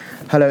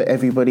Hello,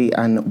 everybody,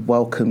 and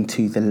welcome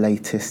to the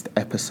latest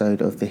episode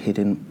of the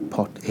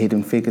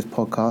Hidden Figures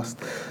podcast.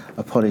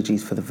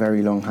 Apologies for the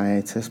very long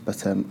hiatus,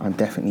 but I'm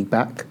definitely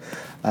back.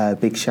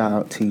 Big shout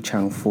out to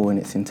Channel 4 and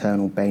its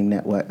internal BAME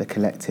network, The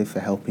Collective,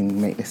 for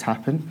helping make this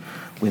happen,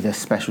 with a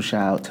special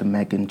shout out to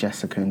Megan,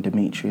 Jessica and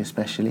Dimitri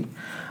especially.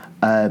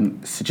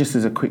 So just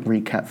as a quick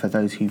recap for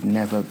those who've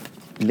never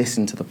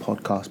listened to the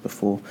podcast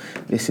before,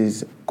 this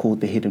is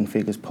called the Hidden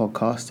Figures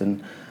podcast,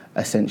 and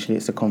essentially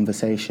it's a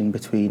conversation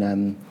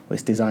between,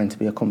 it's designed to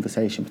be a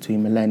conversation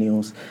between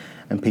millennials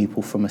and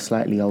people from a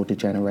slightly older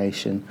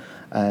generation,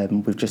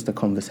 with just a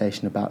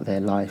conversation about their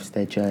lives,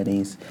 their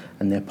journeys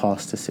and their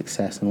paths to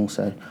success, and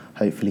also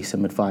hopefully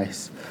some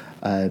advice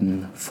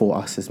for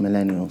us as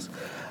millennials.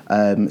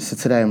 So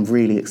today I'm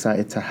really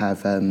excited to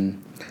have a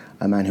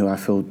man who I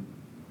feel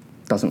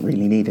doesn't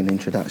really need an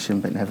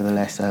introduction, but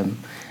nevertheless, I'm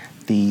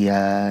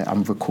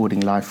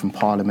recording live from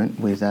Parliament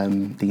with the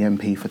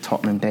MP for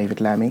Tottenham,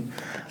 David Lammy,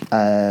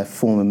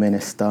 former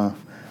minister,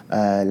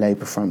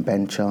 Labour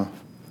frontbencher,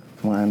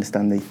 from what I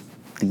understand,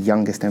 the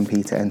youngest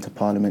MP to enter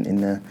Parliament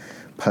in the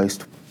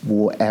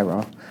post-war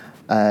era.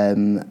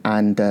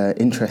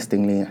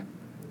 Interestingly,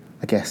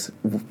 I guess,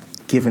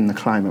 given the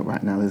climate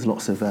right now, there's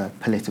lots of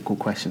political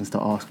questions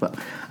to ask, but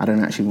I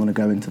don't actually want to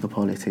go into the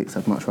politics.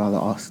 I'd much rather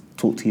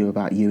talk to you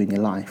about you and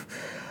your life.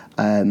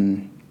 So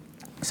I'm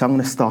going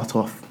to start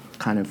off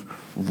kind of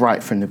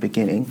right from the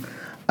beginning.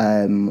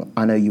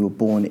 I know you were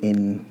born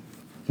in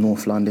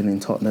North London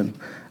in Tottenham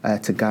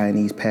to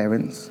Guyanese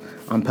parents.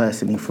 I'm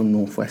personally from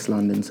Northwest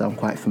London, so I'm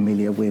quite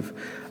familiar with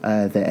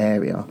the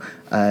area.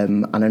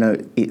 And I know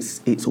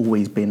it's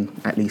always been,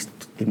 at least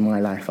in my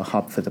life, a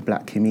hub for the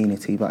black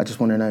community, but I just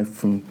want to know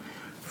from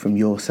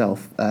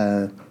yourself,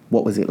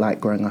 what was it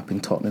like growing up in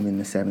Tottenham in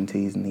the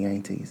 70s and the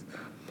 80s?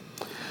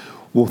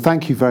 Well,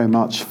 thank you very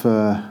much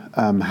for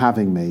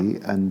having me,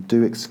 and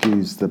do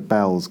excuse the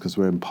bells because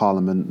we're in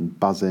Parliament and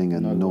buzzing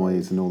and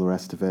noise and all the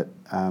rest of it.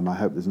 I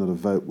hope there's not a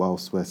vote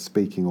whilst we're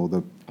speaking, or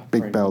the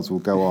big bells will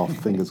go off,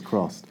 fingers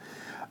crossed.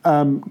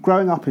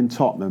 Growing up in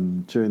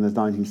Tottenham during the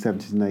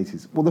 1970s and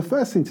 80s, well, the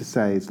first thing to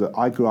say is that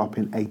I grew up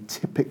in a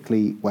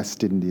typically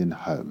West Indian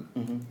home.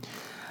 Mm-hmm.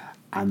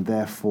 And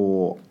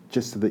therefore,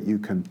 just so that you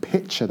can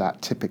picture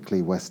that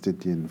typically West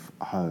Indian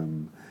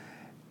home,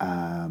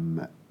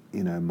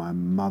 my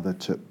mother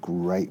took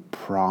great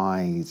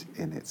pride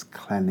in its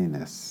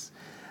cleanliness.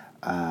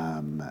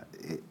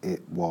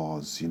 It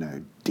was,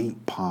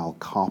 deep pile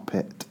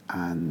carpet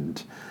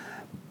and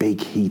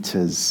big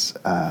heaters.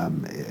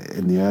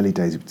 In the early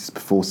days,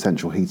 before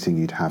central heating,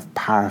 you'd have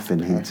paraffin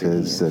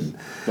heaters, and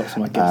lots of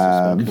my guests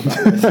have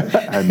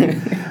spoken about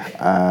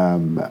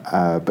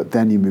this. But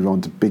then you move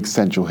on to big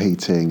central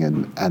heating,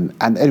 and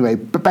anyway.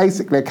 But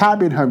basically, a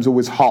Caribbean home's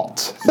always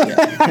hot,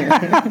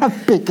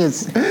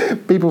 because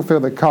people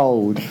feel the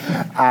cold,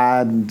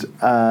 and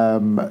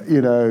I'm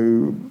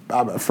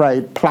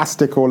afraid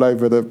plastic all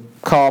over the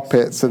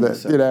carpets, and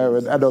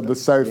and on the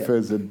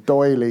sofas, and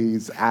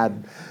doilies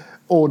and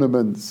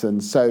ornaments,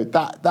 and so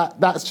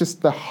that's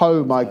just the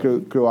home I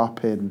grew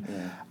up in.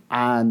 Yeah.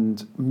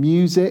 And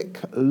music,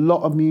 a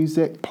lot of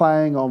music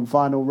playing on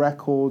vinyl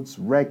records,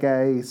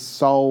 reggae,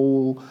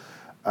 soul,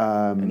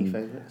 any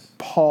favourites?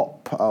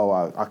 Pop.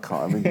 Oh, I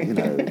can't.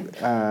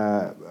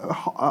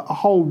 A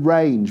whole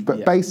range,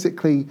 but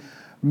basically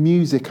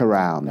music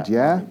around.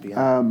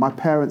 My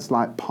parents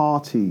liked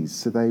parties,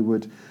 so they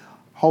would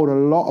hold a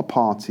lot of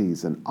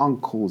parties, and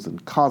uncles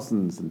and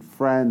cousins and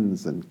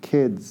friends and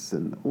kids,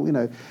 and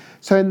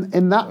So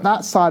in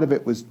that side of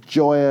it was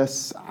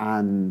joyous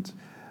and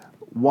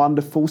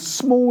wonderful.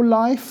 Small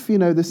life, the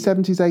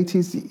 70s,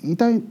 80s.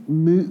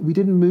 We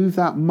didn't move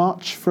that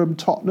much from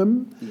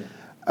Tottenham. Yeah.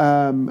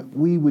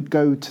 We would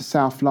go to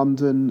South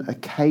London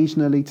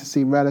occasionally to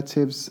see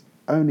relatives.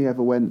 Only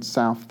ever went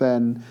south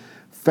then.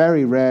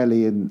 Very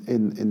rarely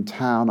in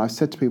town. I've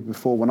said to people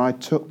before, when I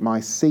took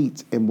my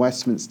seat in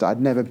Westminster, I'd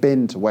never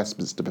been to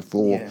Westminster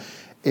before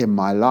in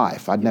my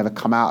life. I'd never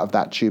come out of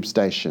that tube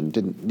station,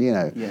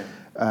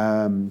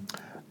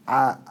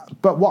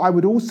 but what I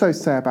would also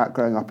say about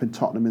growing up in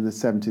Tottenham in the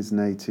 70s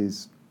and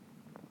 80s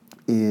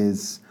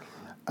is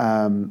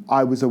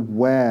I was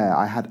aware.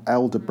 I had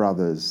elder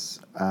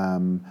brothers.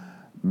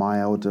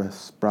 My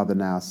eldest brother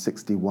now is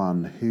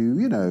 61,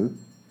 who,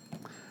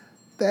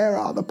 there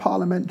are the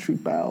parliamentary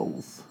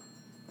bells.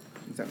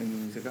 Does that mean you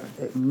need to go?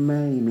 It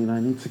may mean I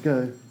need to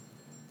go.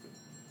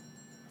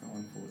 How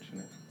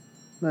unfortunate.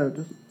 No, it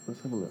doesn't.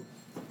 Let's have a look.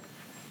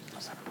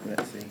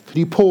 Let's see. Can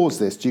you pause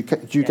this? Do you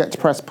get to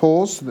press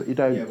pause so that you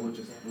don't... Yeah, we'll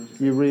just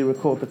you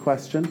re-record the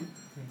question?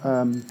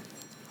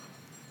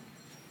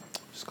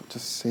 Just got to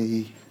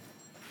see...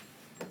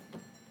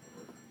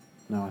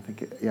 No, I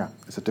think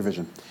it's a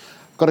division.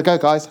 Got to go,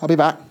 guys. I'll be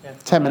back.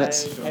 10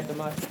 minutes.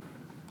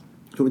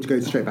 Do you want me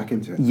to go straight back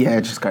into it? Yeah,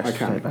 just go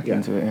straight back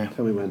into it, yeah.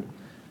 Tell me when.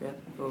 Yeah,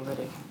 we're all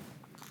ready.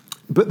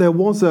 But there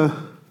was a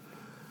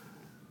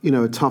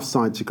tough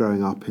side to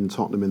growing up in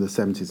Tottenham in the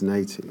 70s and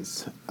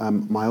 80s.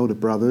 My older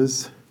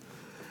brothers,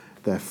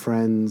 their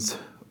friends,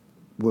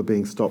 were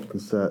being stopped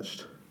and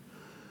searched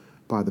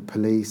by the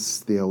police,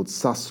 the old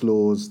sus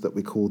laws that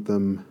we called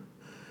them.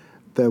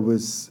 There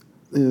was,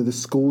 the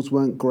schools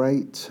weren't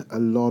great. A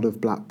lot of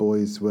black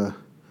boys were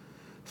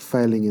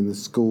failing in the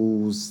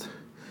schools.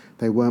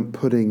 They weren't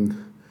putting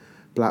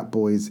black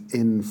boys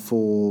in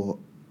for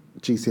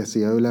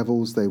GCSE O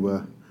levels. They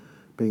were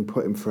being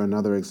put in for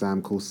another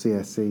exam called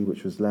CSE,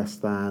 which was less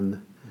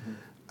than.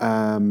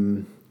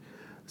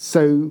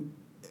 So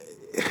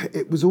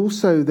there was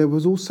also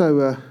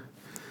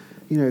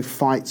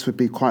fights would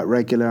be quite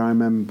regular. I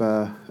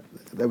remember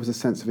there was a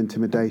sense of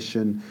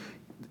intimidation.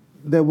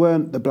 There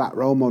weren't the black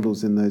role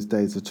models in those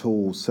days at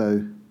all,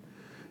 so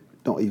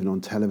not even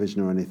on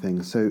television or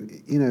anything. So,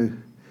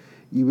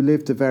 you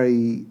lived a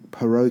very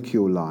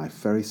parochial life,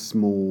 very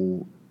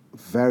small,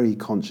 very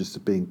conscious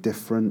of being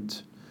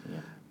different,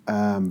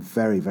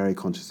 very, very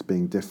conscious of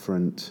being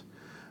different,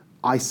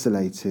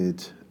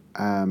 isolated,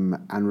 and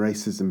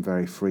racism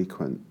very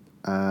frequent.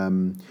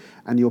 And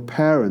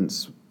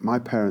my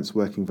parents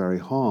working very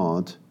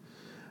hard,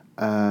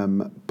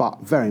 but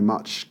very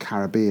much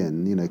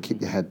Caribbean, keep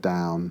your head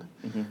down,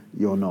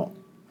 you're not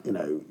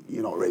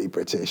really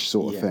British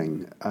sort of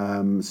thing.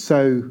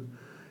 So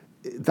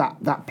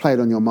that played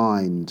on your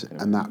mind,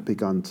 and that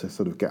begun to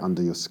sort of get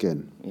under your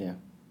skin. Yeah.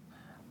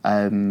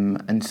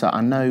 And so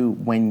I know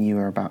when you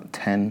were about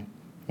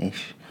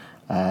 10-ish,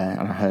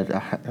 and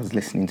I was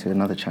listening to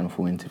another Channel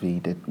 4 interview you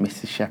did,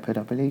 Mrs. Shepherd,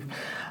 I believe,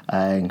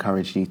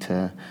 encouraged you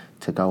to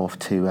go off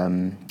to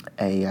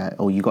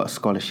or you got a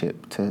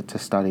scholarship to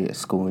study at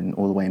school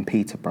all the way in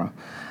Peterborough.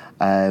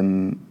 How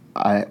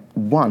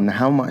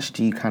much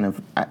do you kind of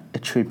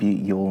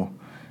attribute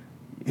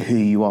who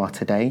you are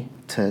today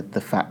to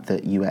the fact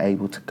that you were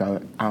able to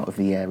go out of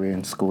the area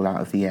and school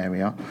out of the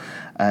area?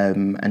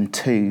 And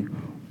two,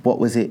 what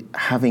was it,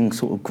 having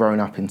sort of grown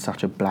up in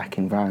such a black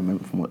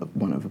environment, for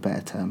want of a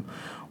better term,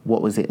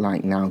 what was it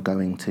like now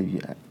going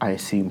to, I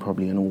assume,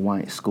 probably an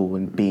all-white school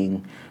and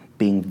being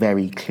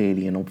very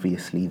clearly and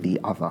obviously the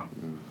other?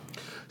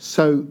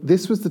 So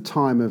this was the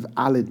time of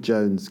Aled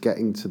Jones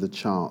getting to the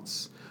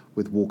charts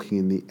with Walking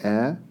in the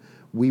Air.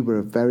 We were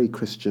a very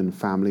Christian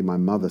family. My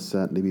mother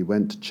certainly. We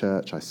went to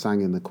church. I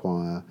sang in the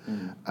choir.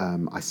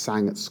 I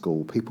sang at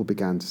school. People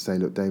began to say,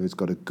 look, David's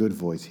got a good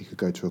voice. He could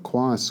go to a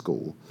choir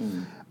school.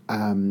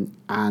 And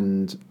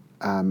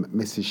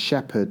Mrs.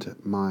 Shepherd,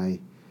 my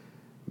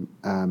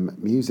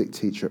music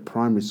teacher at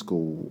primary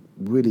school,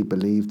 really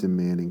believed in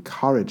me and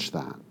encouraged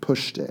that,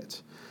 pushed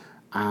it,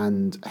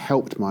 and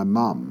helped my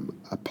mum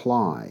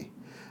apply.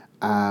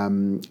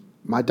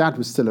 My dad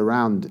was still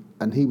around,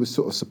 and he was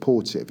sort of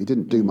supportive. He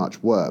didn't do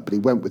much work, but he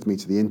went with me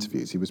to the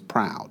interviews. He was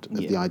proud of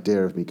the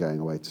idea of me going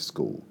away to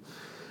school.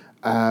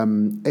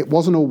 It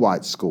was an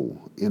all-white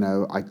school.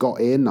 I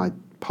got in, I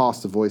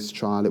passed the voice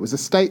trial. It was a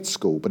state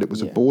school, but it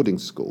was a boarding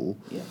school.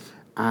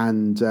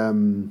 And,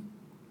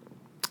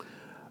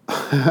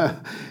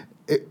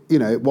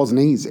 it wasn't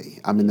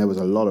easy. I mean, there was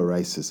a lot of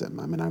racism.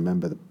 I mean, I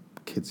remember the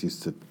kids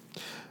used to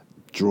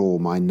draw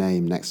my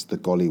name next to the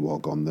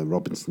gollywog on the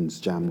Robinson's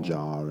jam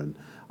jar, and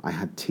I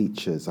had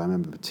teachers. I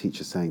remember a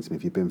teacher saying to me,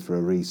 "Have you been for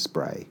a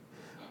respray?"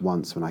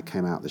 Once when I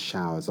came out the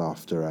showers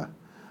after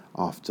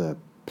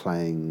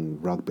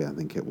playing rugby, I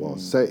think it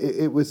was. So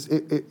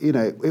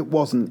it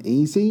wasn't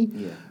easy,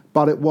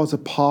 but it was a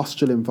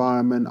pastoral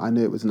environment. I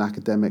knew it was an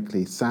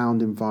academically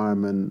sound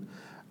environment.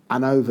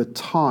 And over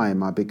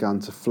time, I began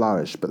to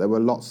flourish, but there were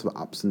lots of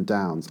ups and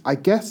downs. I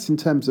guess in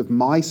terms of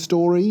my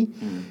story,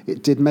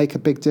 it did make a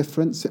big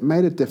difference. It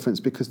made a difference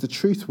because the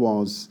truth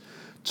was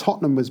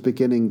Tottenham was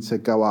beginning to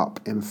go up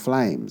in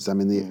flames. I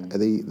mean,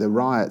 the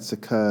riots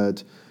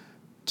occurred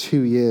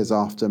 2 years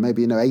after,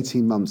 maybe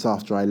 18 months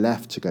after I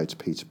left to go to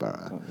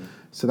Peterborough.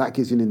 So that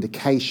gives you an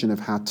indication of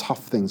how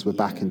tough things were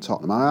back in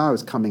Tottenham. I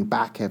was coming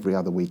back every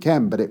other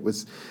weekend, but it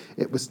was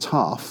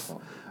tough.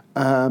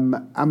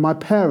 And my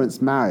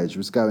parents' marriage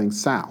was going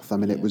south. I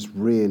mean, it was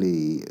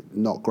really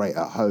not great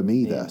at home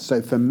either.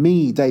 So for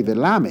me, David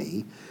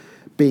Lammy,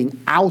 being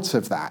out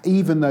of that,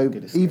 even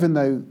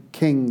though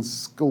King's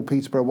School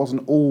Peterborough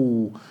wasn't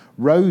all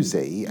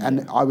rosy,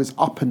 and I was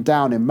up and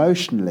down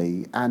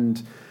emotionally,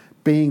 and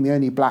being the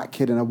only black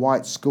kid in a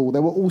white school,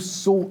 there were all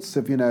sorts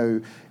of,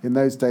 in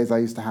those days I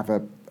used to have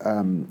a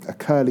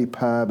curly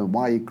perm, and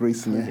why are you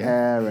greasing your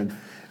hair, and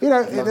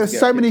there's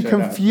so many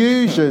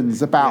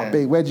confusions about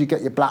where do you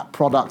get your black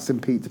products in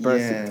Peterborough.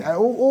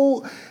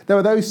 There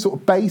were those sort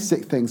of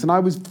basic things, and I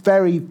was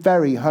very,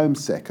 very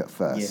homesick at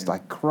first. I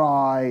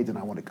cried and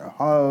I wanted to go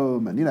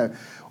home, and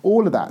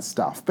all of that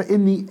stuff. But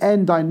in the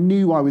end, I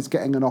knew I was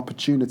getting an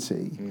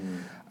opportunity.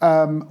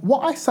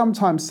 What I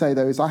sometimes say,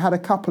 though, is I had a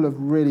couple of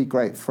really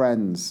great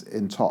friends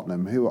in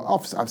Tottenham who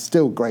are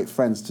still great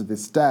friends to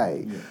this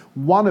day.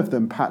 One of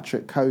them,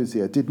 Patrick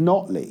Cozier, did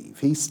not leave.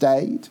 He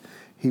stayed.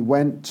 He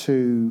went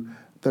to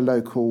the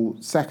local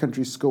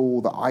secondary school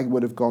that I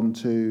would have gone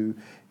to.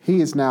 He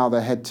is now the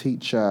head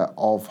teacher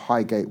of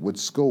Highgate Wood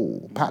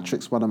School.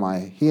 Patrick's one of my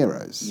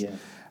heroes.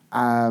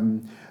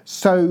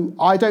 So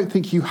I don't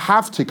think you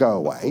have to go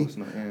away. Of course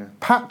not,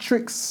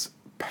 Patrick's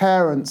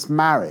parents'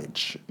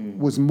 marriage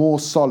was more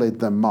solid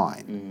than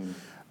mine.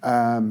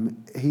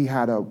 He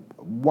had a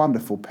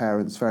wonderful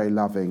parents, very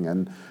loving,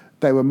 and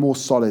they were more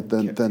solid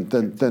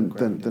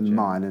than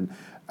mine.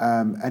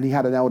 And he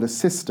had an elder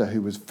sister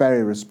who was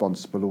very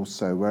responsible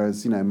also,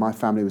 whereas, my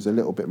family was a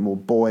little bit more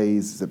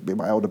boys,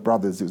 my elder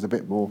brothers, it was a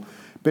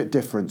bit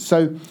different.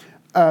 So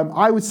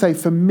I would say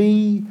for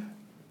me,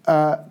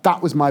 that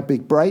was my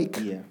big break.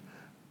 Yeah.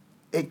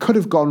 It could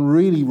have gone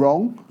really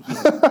wrong.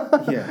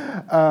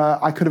 Yeah.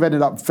 I could have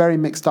ended up very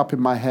mixed up in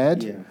my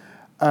head. Yeah.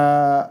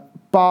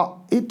 But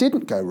it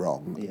didn't go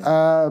wrong.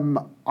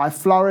 Yeah. I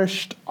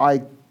flourished.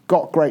 I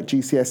got great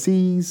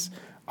GCSEs.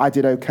 I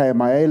did okay in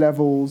my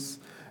A-levels.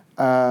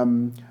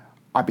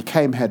 I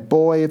became head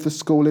boy of the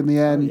school in the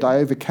end. I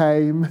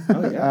overcame.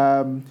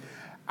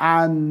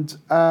 And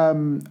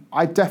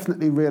I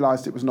definitely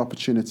realised it was an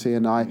opportunity,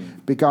 and I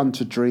begun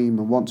to dream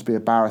and want to be a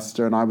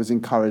barrister, and I was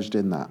encouraged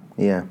in that.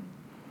 Yeah.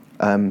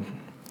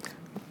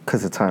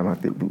 Because of time,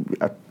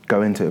 I'd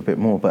go into it a bit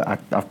more, but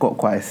I've got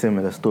quite a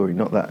similar story.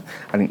 Not that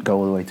I didn't go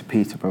all the way to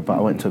Peterborough, but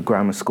I went to a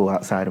grammar school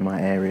outside of my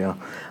area,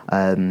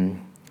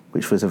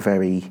 which was a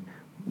very,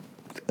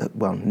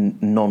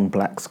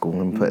 non-black school,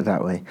 and put it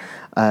that way.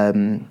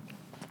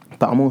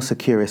 But I'm also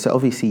curious, so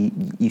obviously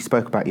you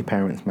spoke about your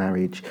parents'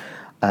 marriage,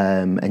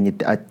 and your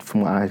dad,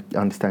 from what I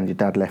understand, your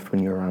dad left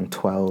when you were around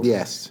 12.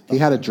 Yes, he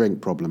had a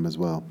drink problem as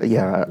well.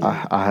 Yeah.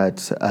 I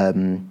heard,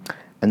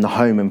 and the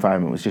home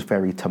environment was just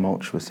very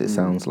tumultuous, it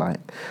sounds like.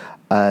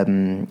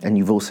 And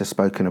you've also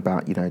spoken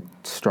about,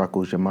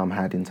 struggles your mum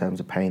had in terms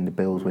of paying the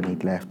bills when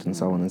he'd left and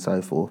so on and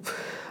so forth.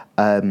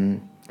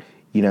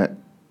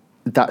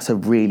 That's a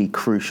really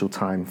crucial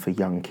time for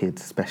young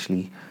kids,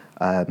 especially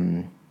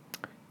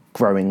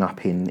growing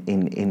up in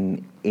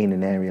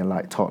an area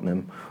like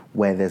Tottenham,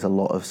 where there's a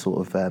lot of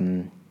sort of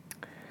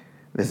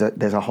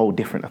there's a whole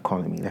different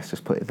economy. Let's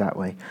just put it that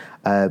way.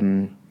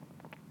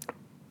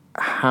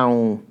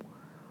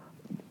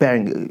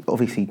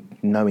 Obviously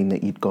knowing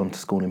that you'd gone to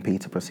school in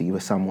Peterborough, so you were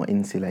somewhat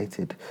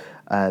insulated.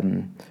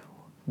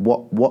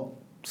 What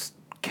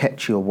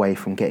kept you away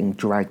from getting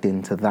dragged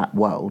into that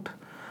world?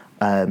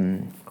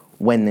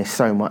 When there's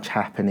so much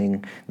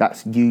happening,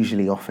 that's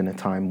usually often a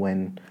time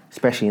when,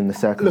 especially in the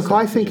circumstances.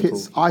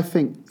 Look, I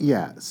think,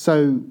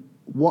 So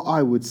what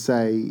I would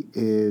say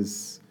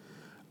is,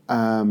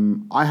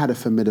 I had a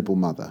formidable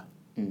mother,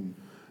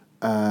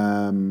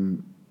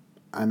 and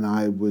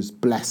I was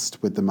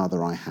blessed with the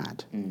mother I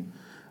had.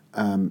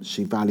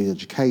 She valued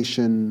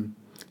education.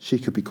 She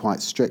could be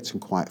quite strict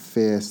and quite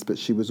fierce, but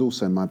she was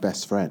also my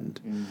best friend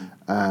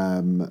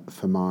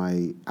for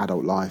my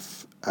adult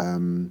life.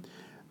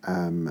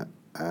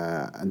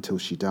 Until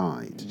she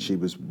died. She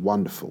was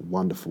wonderful,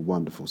 wonderful,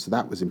 wonderful. So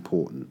that was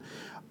important.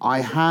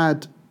 I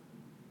had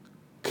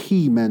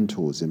key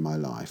mentors in my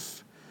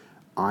life.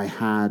 I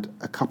had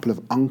a couple of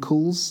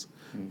uncles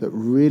that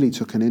really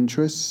took an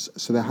interest.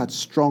 So they had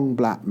strong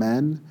black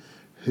men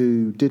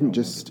who didn't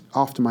just,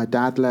 after my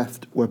dad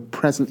left, were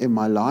present in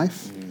my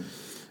life.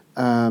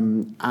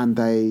 And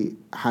they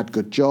had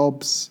good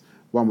jobs.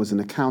 One was an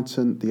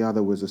accountant. The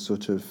other was a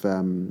sort of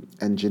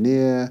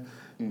engineer.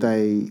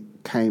 They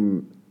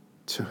came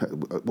to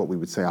what we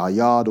would say our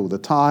yard all the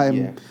time.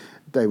 Yeah.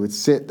 They would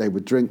sit, they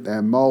would drink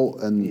their malt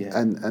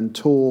and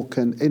talk,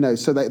 and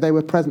so they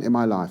were present in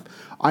my life.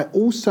 I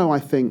also, I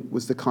think,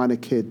 was the kind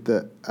of kid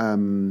that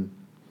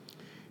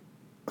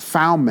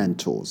found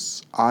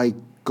mentors. I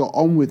got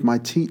on with my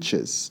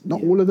teachers,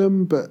 not all of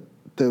them, but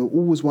there were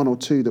always one or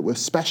two that were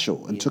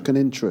special and took an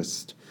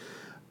interest.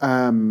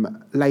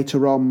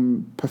 Later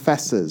on,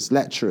 professors,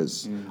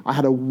 lecturers. I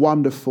had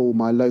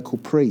my local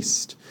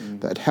priest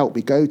that had helped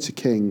me go to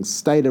King's,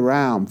 stayed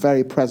around,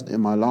 very present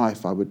in my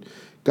life. I would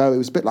go, it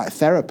was a bit like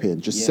therapy,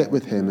 and just sit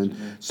with him. And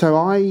so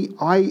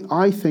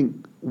I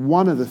think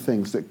one of the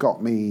things that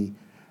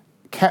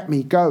kept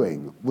me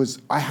going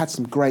was I had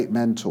some great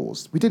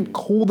mentors. We didn't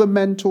call them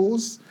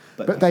mentors,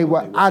 but they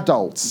were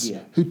adults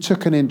who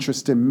took an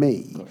interest in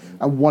me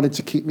and wanted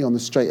to keep me on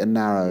the straight and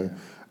narrow.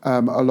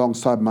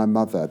 Alongside my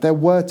mother. There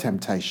were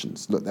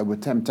temptations. Look, there were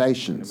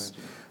temptations.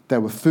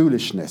 There were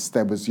foolishness.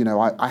 There was,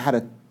 I had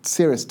a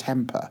serious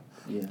temper.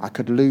 Yeah. I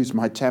could lose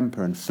my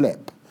temper and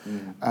flip.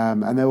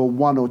 And there were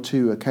one or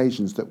two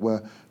occasions that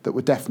were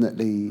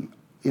definitely,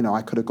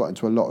 I could have got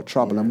into a lot of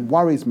trouble, and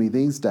worries me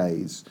these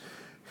days,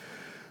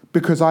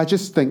 because I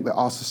just think that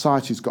our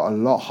society's got a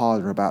lot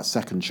harder about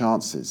second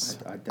chances.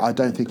 I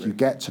don't think you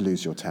get to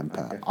lose your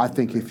temper. I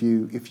think if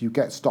you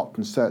get stopped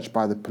and searched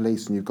by the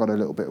police and you've got a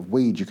little bit of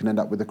weed, you can end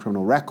up with a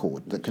criminal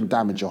record that can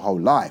damage your whole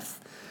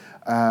life.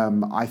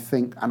 I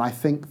think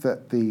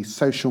that the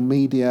social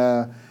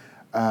media,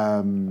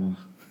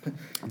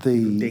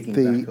 digging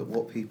back at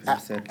what people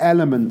have said,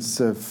 elements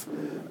of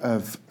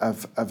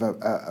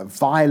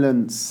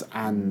violence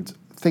and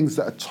things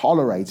that are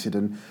tolerated,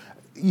 and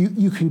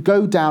you can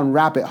go down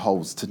rabbit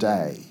holes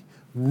today,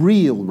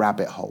 real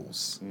rabbit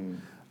holes,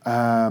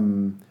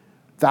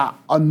 that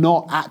are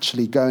not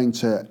actually going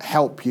to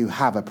help you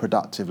have a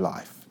productive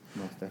life.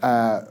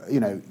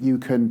 You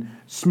can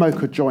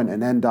smoke a joint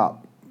and end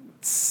up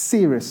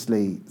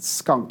seriously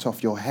skunked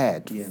off your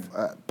head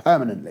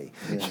permanently.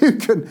 Yeah.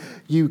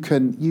 You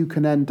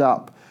can end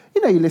up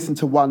you listen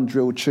to one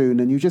drill tune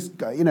and you just,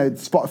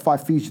 Spotify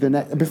feeds you the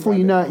next, and before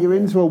you know it, you're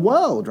into a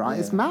world, right?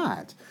 It's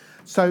mad.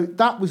 So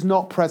that was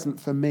not present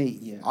for me.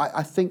 Yeah.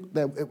 I think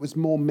that it was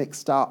more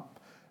mixed up,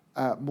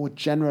 more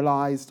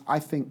generalised. I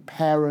think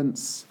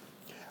parents,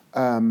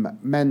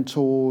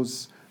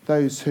 mentors,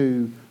 those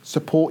who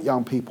support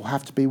young people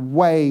have to be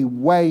way,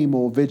 way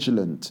more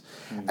vigilant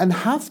and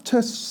have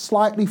to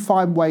slightly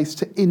find ways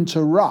to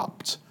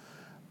interrupt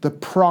the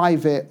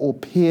private or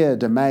peer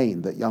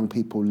domain that young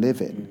people live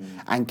in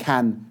and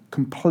can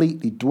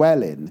completely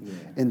dwell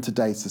in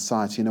today's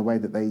society in a way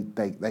that they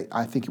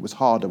I think it was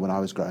harder when I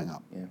was growing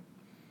up. Yeah.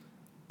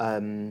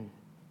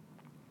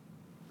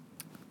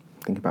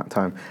 Think about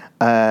time.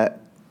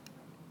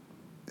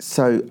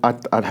 So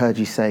I'd heard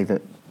you say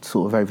that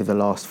sort of over the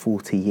last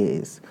 40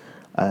 years,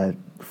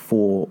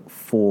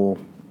 four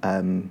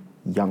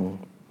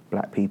young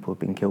black people have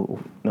been killed, or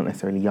not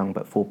necessarily young,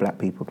 but 4 black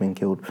people have been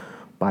killed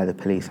by the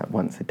police at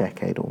once a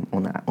decade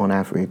on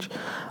average.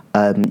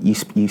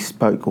 You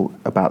spoke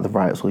about the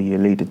riots, or you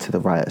alluded to the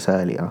riots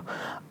earlier.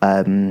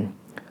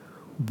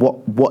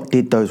 What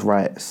did those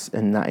riots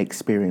and that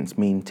experience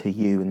mean to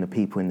you and the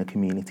people in the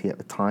community at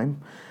the time?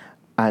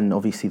 And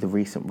obviously the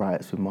recent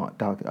riots with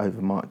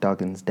over Mark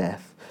Duggan's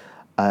death.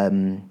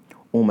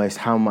 Almost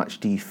how much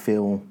do you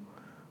feel,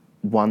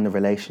 one, the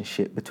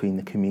relationship between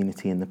the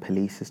community and the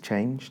police has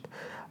changed,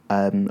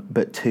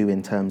 but 2,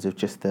 in terms of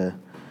just the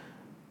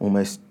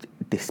almost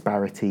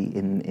disparity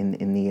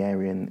in the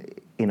area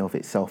and in of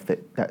itself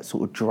that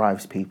sort of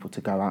drives people to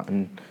go out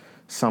and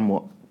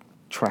somewhat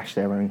trash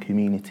their own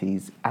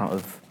communities out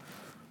of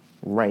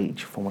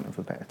rage, for want of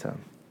a better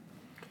term?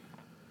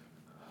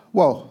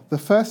 Well, the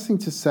first thing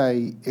to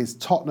say is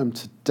Tottenham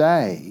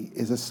today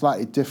is a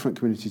slightly different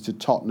community to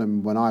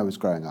Tottenham when I was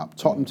growing up.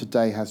 Tottenham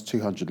today has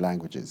 200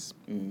 languages.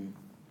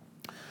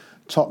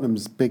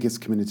 Tottenham's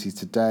biggest communities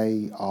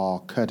today are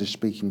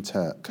Kurdish-speaking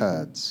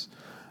Kurds,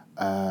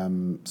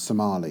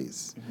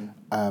 Somalis,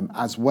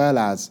 as well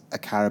as a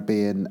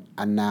Caribbean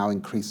and now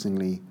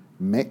increasingly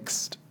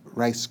mixed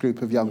race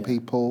group of young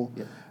people,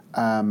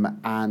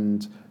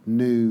 and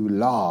new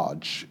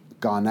large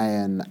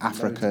Ghanaian,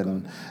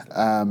 African.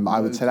 I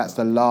would say that's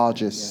the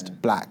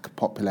largest black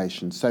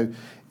population. So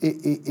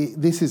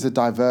this is a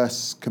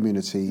diverse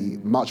community,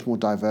 much more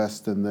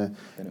diverse than the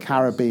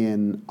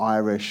Caribbean,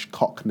 Irish,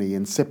 Cockney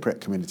and Cypriot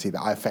community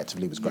that I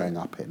effectively was growing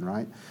up in,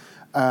 right?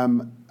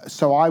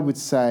 So I would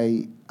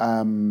say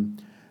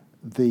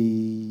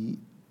the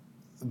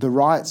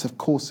riots, of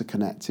course, are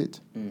connected.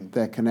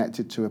 They're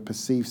connected to a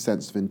perceived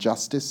sense of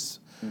injustice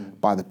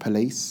by the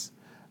police.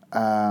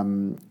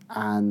 In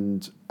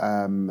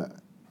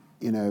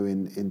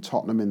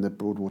Tottenham, in the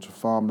Broadwater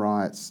Farm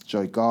riots,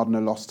 Joy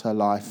Gardner lost her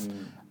life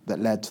that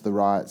led to the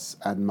riots,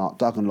 and Mark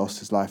Duggan lost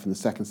his life in the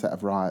second set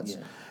of riots.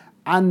 Yeah.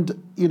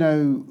 And,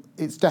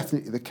 it's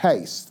definitely the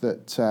case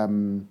that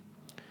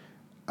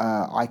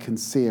I can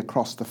see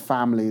across the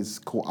families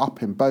caught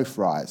up in both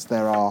riots.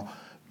 There are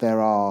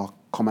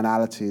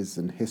commonalities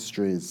and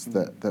histories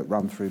that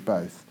run through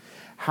both.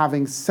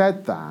 Having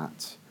said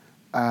that,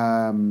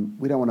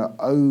 we don't want to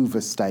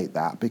overstate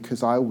that,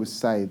 because I always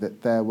say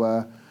that there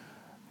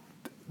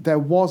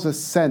was a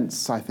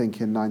sense, I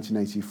think, in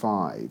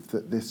 1985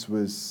 that this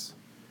was,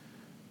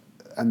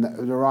 and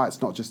the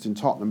riots not just in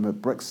Tottenham,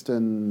 but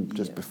Brixton,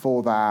 just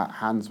before that,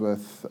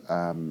 Handsworth,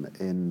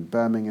 in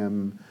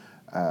Birmingham,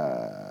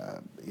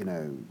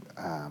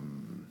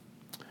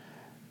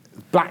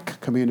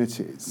 black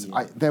communities.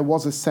 There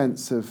was a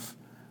sense of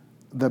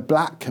the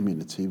black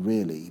community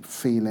really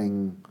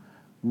feeling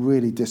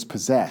really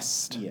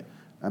dispossessed,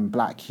 and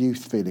black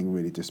youth feeling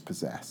really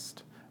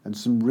dispossessed, and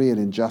some real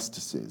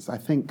injustices. I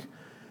think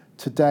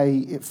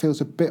today it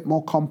feels a bit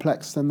more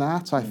complex than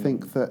that. I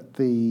think that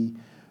the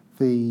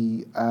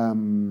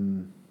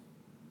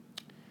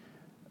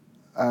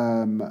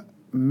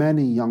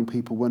many young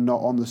people were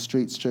not on the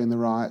streets during the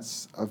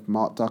riots of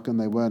Mark Duggan.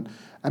 They weren't,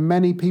 and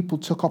many people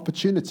took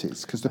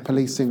opportunities because the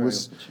policing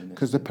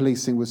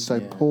was so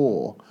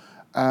poor.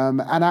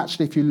 And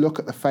actually, if you look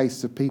at the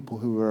face of people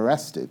who were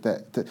arrested,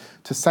 that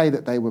to say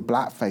that they were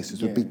black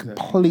faces would be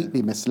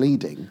completely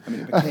misleading. I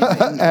mean,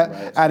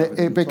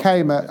 it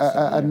became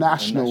a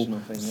national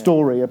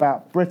story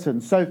about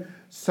Britain. So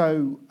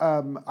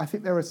I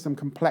think there are some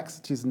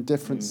complexities and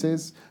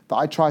differences that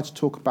I try to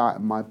talk about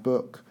in my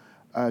book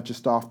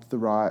just after the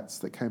riots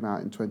that came out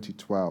in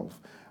 2012.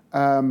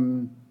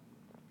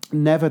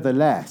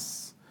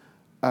 Nevertheless,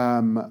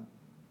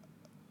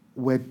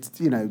 we're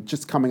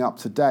just coming up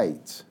to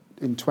date.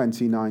 In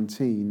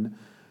 2019,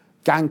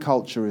 gang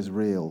culture is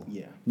real.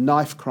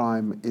 Knife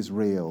crime is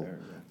real.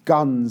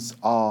 Guns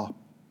are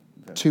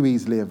too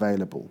easily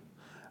available.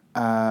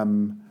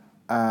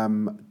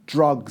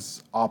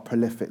 Drugs are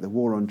prolific. The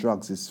war on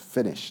drugs is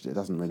finished. It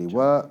doesn't really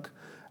work.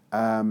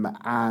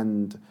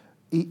 And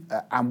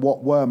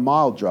what were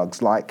mild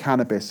drugs like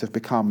cannabis have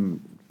become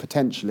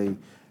potentially,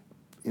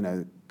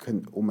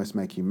 can almost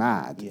make you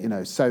mad.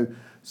 So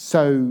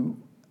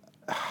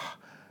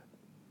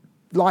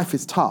life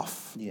is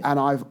tough,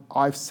 and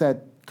I've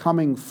said,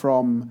 coming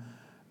from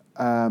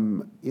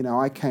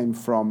I came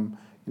from,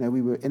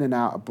 we were in and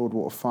out of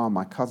Broadwater Farm.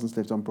 My cousins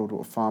lived on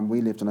Broadwater Farm.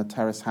 We lived on a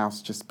terrace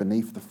house just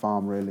beneath the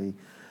farm, really.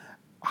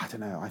 I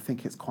don't know. I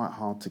think it's quite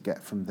hard to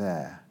get from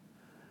there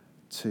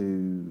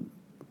to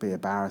be a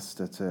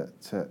barrister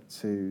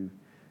to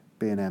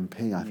be an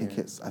MP. I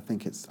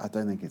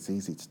don't think it's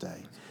easy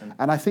today.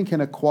 And I think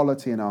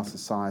inequality in our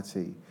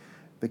society,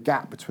 the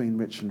gap between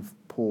rich and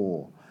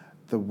poor,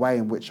 the way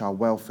in which our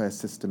welfare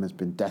system has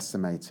been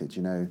decimated,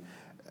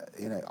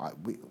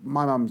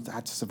 my mum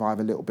had to survive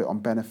a little bit on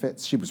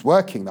benefits. She was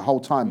working the whole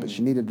time, but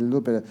she needed a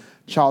little bit of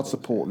child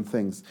support and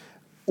things.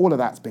 All of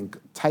that's been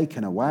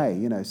taken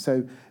away,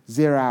 so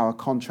 0-hour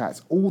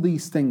contracts, all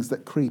these things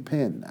that creep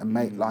in and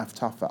make life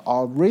tougher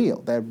are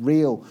real. They're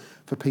real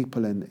for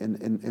people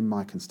in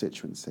my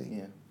constituency.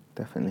 Yeah,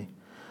 definitely.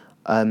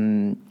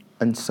 And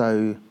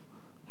so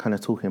kind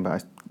of talking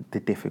about the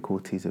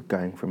difficulties of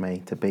going from A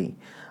to B,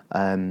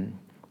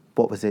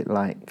 what was it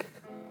like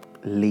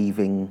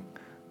leaving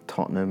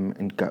Tottenham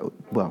and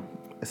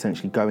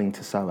essentially going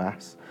to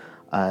SOAS?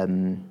 I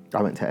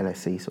went to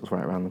LSE, so it was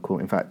right around the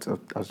corner. In fact,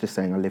 I was just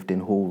saying I lived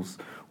in halls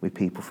with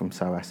people from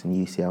SOAS and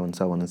UCL and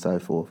so on and so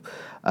forth.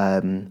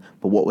 But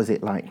what was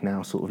it like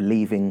now, sort of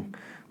leaving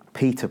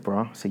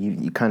Peterborough? So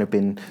you kind of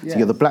been, so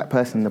you're the black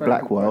person in the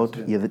black world,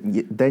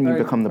 then you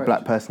become the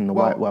black person in the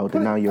white world,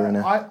 and now you're in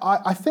a...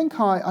 I think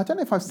I don't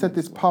know if I've said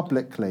this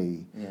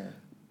publicly,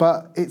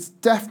 but it's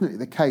definitely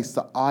the case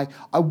that I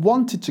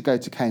wanted to go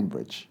to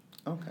Cambridge.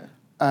 Okay.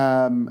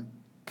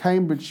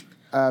 Cambridge...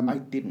 I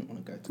didn't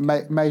want to go to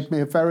Cambridge. Made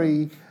me a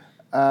very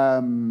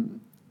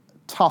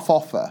tough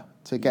offer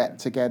to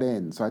get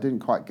in, so I didn't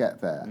quite get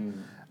there.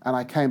 And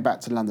I came back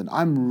to London.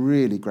 I'm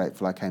really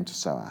grateful I came to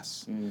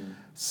SOAS.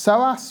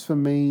 SOAS, for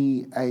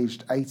me,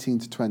 aged 18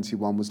 to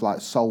 21, was like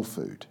soul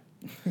food.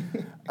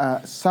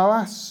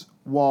 SOAS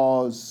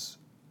was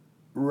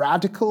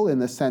radical in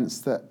the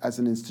sense that as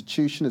an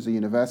institution, as a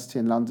university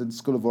in London,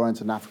 School of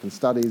Orient and African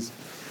Studies,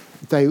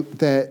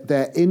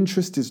 their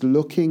interest is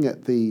looking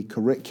at the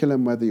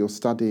curriculum, whether you're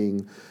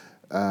studying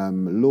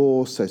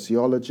law,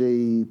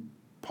 sociology,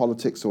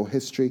 politics or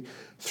history,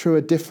 through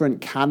a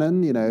different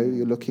canon.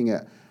 You're looking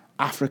at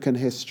African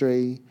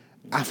history,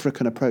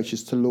 African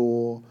approaches to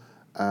law,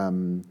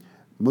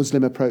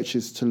 Muslim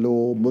approaches to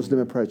law, Muslim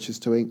approaches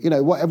to,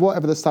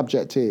 whatever the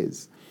subject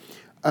is.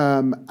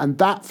 And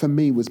that, for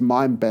me, was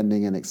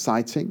mind-bending and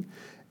exciting.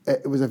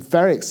 It was a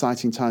very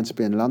exciting time to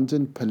be in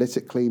London.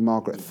 Politically,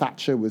 Margaret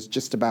Thatcher was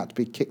just about to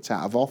be kicked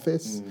out of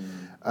office.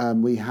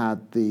 We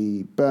had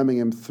the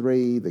Birmingham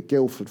 3, the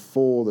Guildford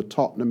 4, the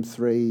Tottenham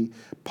 3,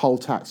 poll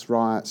tax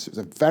riots. It was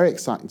a very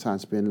exciting time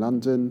to be in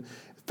London.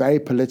 Very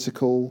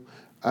political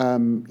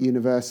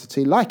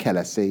university, like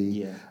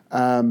LSE.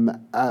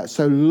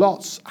 So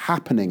lots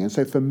happening. And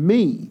so for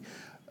me,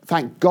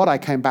 thank God I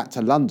came back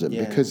to London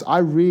because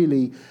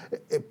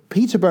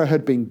Peterborough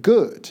had been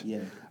good.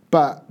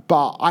 But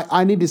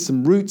I needed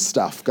some root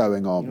stuff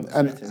going on,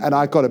 and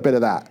I got a bit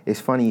of that. It's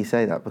funny you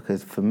say that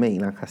because for me,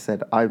 like I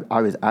said,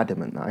 I was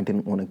adamant that I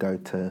didn't want to go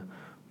to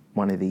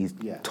one of these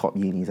top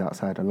unis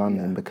outside of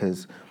London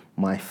because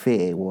my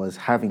fear was,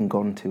 having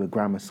gone to a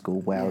grammar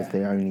school where I was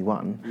the only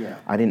one,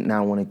 I didn't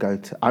now want to go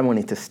to... I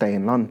wanted to stay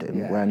in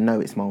London where I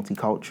know it's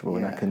multicultural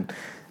and I can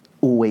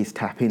always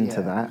tap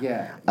into that.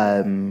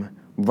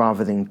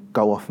 Rather than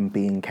go off and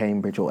be in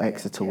Cambridge or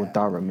Exeter or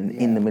Durham and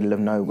in the middle of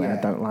nowhere,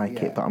 I don't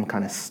like it, but I'm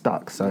kind of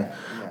stuck. So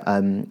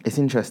it's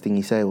interesting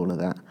you say all of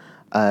that.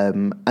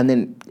 And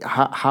then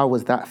how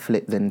was that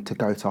flip then to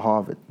go to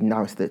Harvard?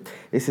 Now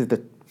this is the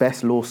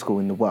best law school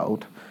in the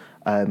world,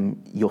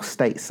 you're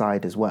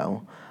stateside as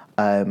well,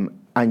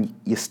 and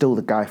you're still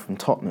the guy from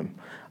Tottenham.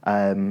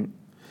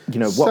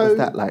 What was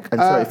that like? And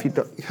sorry, if you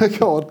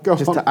go on.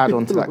 Just to add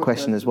on to that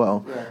question as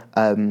well,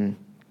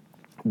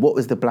 what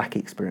was the black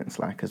experience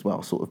like as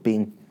well? Sort of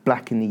being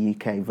black in the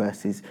UK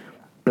versus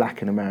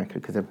black in America,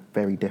 because they're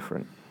very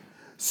different.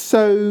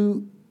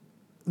 So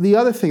the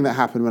other thing that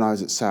happened when I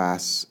was at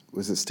SOAS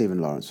was that Stephen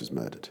Lawrence was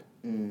murdered.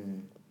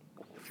 And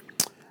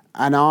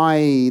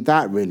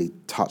that really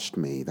touched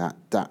me.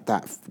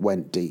 That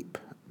went deep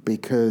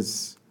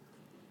because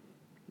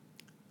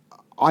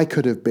I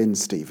could have been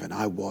Stephen.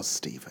 I was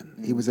Stephen.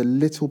 He was a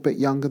little bit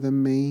younger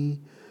than me.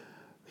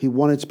 He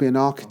wanted to be an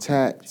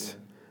architect.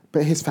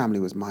 But his family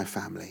was my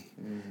family.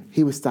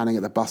 He was standing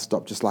at the bus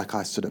stop just like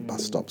I stood at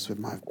bus stops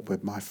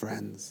with my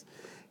friends.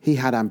 He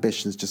had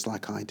ambitions just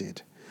like I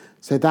did.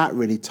 So that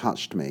really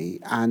touched me.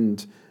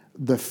 And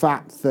the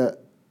fact that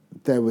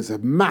there was a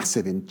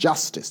massive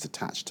injustice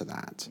attached to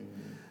that.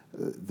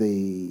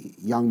 The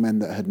young men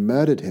that had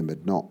murdered him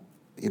had not,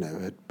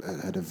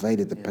 had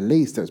evaded the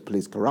police. There was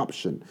police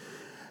corruption.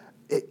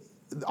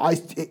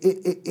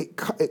 It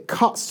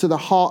cuts to the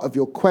heart of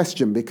your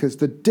question, because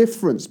the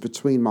difference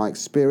between my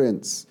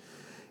experience,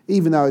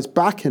 even though I was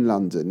back in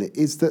London,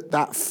 is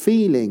that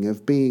feeling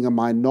of being a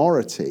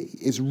minority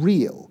is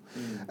real.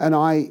 And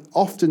I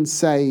often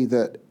say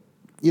that,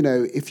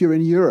 if you're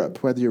in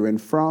Europe, whether you're in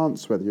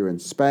France, whether you're in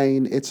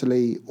Spain,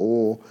 Italy,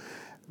 or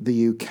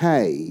the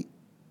UK,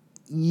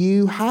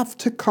 you have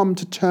to come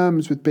to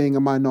terms with being a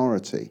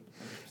minority.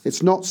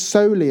 It's not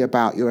solely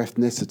about your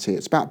ethnicity.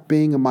 It's about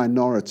being a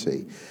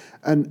minority.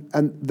 And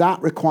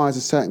that requires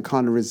a certain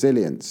kind of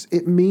resilience.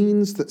 It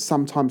means that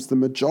sometimes the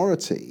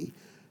majority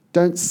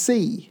don't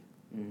see,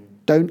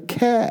 don't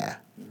care,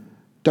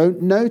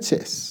 don't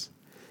notice.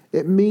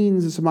 It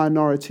means as a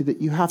minority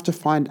that you have to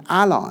find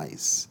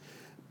allies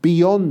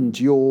beyond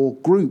your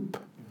group.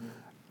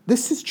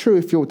 This is true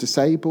if you're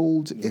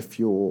disabled, if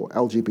you're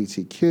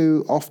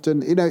LGBTQ,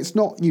 often, it's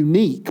not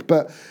unique,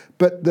 but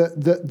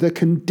the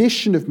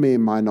condition of being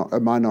a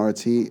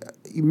minority,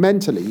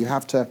 mentally, you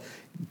have to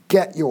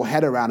get your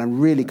head around and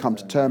really come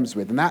to terms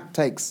with, and that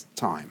takes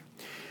time.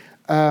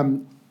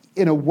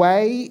 In a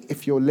way,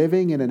 if you're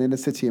living in an inner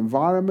city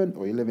environment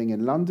or you're living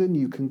in London,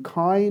 you can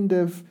kind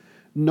of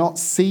not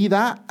see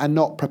that and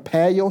not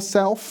prepare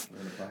yourself,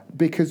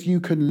 because you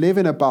can live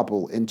in a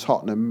bubble in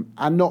Tottenham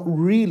and not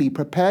really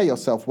prepare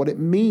yourself what it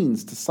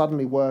means to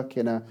suddenly work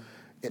in a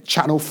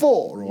Channel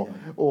 4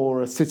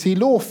 or a city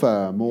law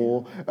firm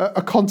or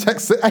a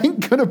context that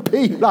ain't going to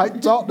be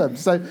like Tottenham.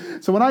 So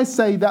when I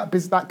say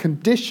that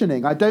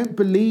conditioning, I don't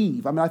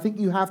believe, I think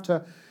you have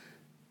to,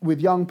 with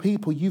young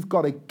people, you've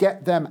got to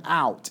get them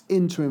out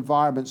into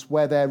environments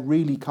where they're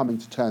really coming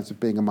to terms with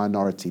being a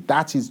minority.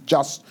 That is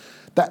just,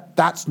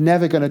 that's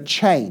never going to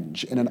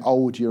change in an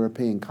old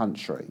European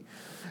country.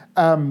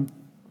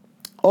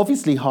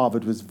 Obviously,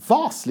 Harvard was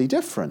vastly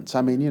different.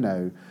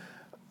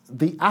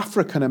 The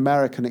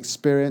African-American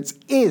experience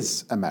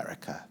is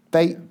America.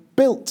 They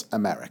built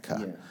America.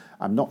 Yeah.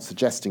 I'm not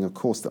suggesting, of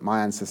course, that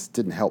my ancestors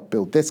didn't help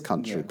build this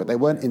country, but they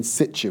weren't in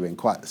situ in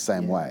quite the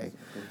same way.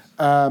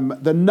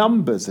 The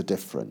numbers are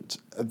different.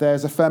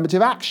 There's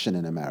affirmative action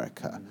in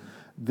America.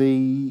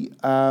 There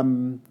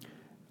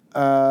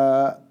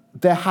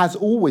has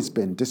always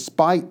been,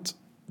 despite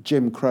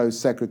Jim Crow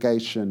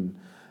segregation,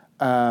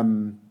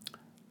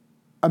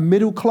 a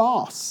middle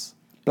class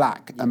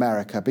black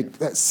America,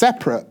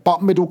 separate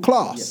but middle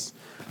class,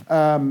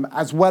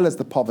 as well as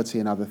the poverty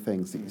and other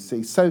things that you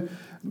see. So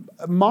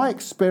my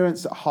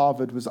experience at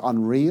Harvard was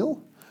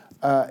unreal.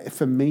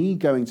 For me,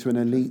 going to an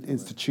elite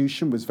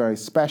institution was very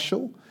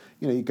special.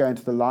 You go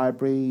into the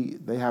library,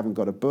 they haven't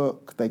got a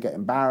book, they get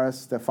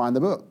embarrassed, they'll find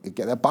the book,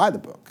 they'll buy the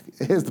book.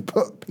 Here's the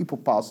book. People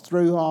pass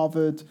through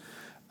Harvard.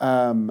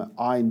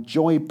 I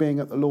enjoy being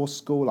at the law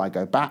school. I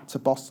go back to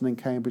Boston and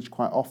Cambridge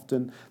quite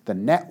often. The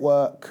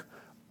network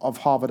of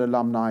Harvard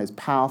alumni is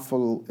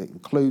powerful. It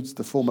includes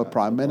the former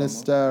prime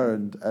minister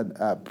and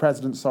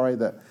president,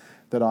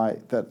 that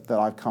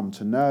I've come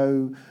to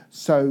know.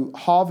 So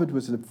Harvard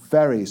was a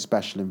very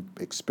special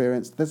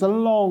experience. There's a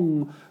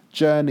long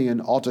journey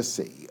and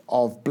odyssey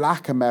of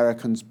black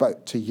Americans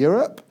back to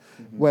Europe,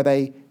 where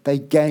they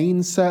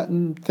gain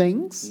certain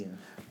things,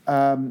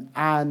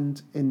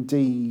 and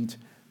indeed,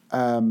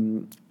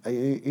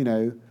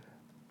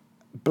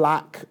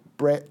 black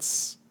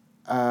Brits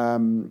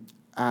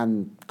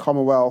and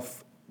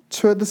Commonwealth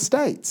to the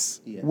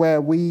States,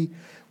 where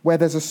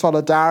there's a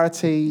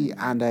solidarity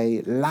and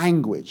a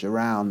language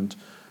around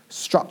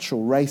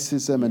structural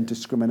racism and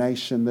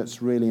discrimination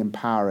that's really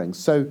empowering.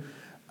 So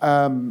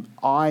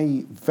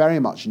I very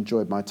much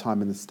enjoyed my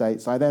time in the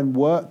States. I then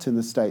worked in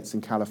the States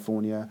in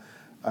California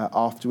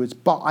afterwards,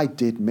 but I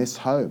did miss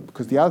home,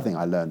 because the other thing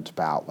I learned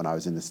about when I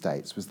was in the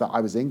States was that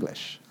I was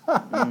English.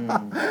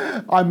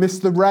 I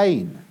missed the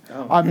rain.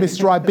 I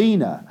missed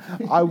Ribena.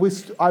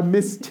 I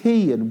missed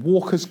tea and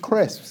Walker's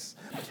crisps.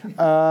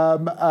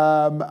 And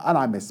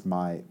I missed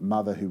my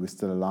mother, who was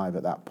still alive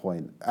at that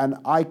point. And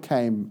I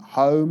came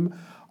home.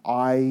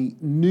 I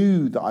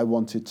knew that I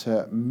wanted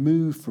to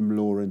move from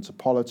law into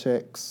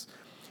politics.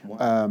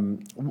 Wow.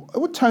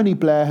 Tony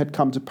Blair had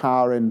come to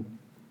power in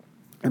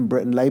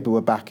Britain. Labour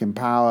were back in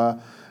power.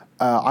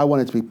 I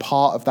wanted to be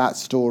part of that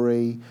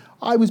story.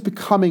 I was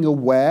becoming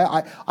aware.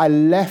 I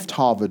left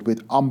Harvard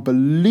with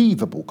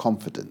unbelievable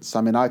confidence.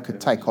 I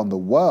could take on the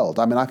world.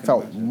 I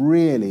felt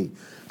really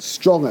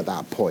strong at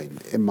that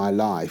point in my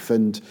life,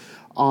 and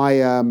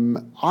I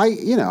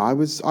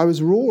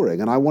was roaring,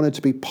 and I wanted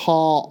to be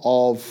part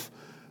of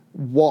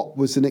what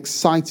was an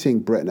exciting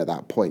Britain at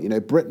that point.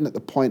 Britain at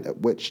the point at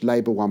which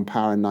Labour won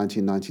power in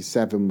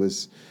 1997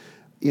 was.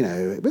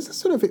 It was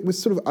sort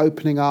of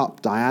opening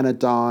up. Diana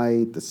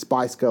died. The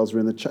Spice Girls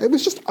were in the. It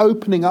was just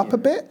opening up a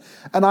bit,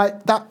 and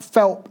that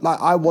felt like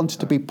I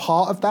wanted to be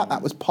part of that.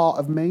 That was part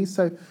of me.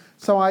 So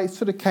I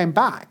sort of came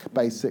back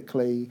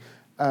basically,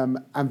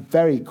 and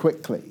very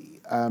quickly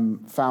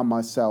found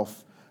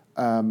myself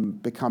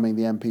becoming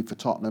the MP for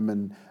Tottenham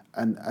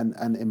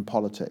and in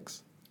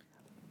politics.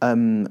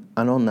 And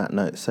on that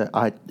note, so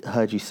I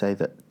heard you say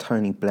that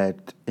Tony Blair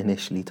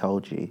initially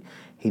told you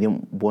he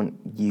didn't want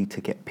you to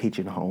get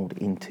pigeonholed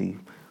into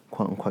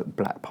quote-unquote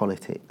black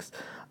politics.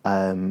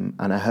 And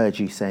I heard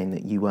you saying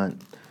that you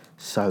weren't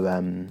so,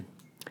 in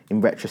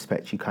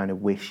retrospect, you kind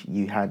of wish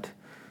you had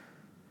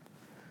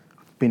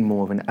been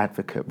more of an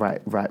advocate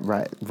right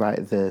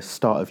at the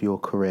start of your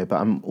career.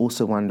 But I'm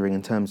also wondering,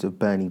 in terms of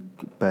Bernie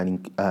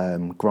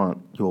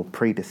Grant, your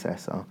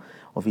predecessor,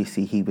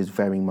 obviously he was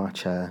very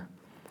much a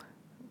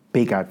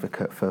big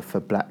advocate for the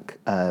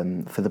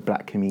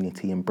black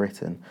community in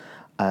Britain.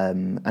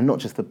 and not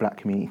just the black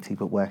community,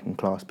 but working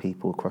class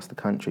people across the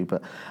country.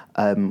 But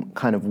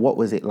kind of what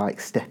was it like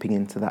stepping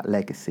into that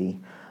legacy?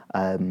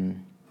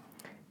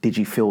 Did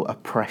you feel a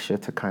pressure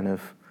to kind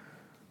of,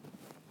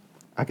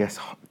 I guess,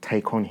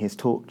 take on his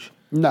torch?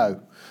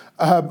 No.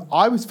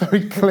 I was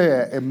very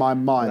clear in my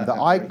mind that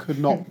I could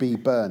not be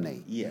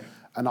Bernie. Yeah.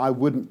 And I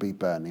wouldn't be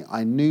Bernie.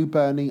 I knew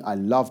Bernie. I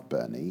loved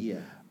Bernie.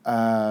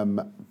 Yeah.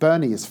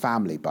 Bernie is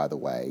family, by the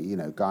way. You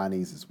know,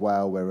 Guyanese as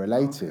well. We're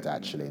related,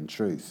 actually, in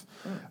truth.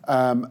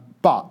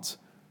 But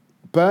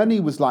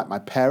Bernie was like my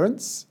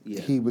parents.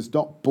 Yeah. He was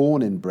not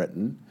born in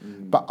Britain.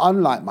 But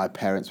unlike my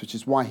parents, which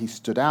is why he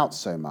stood out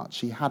so much,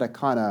 he had a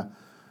kind of...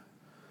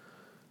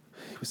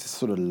 He was this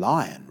sort of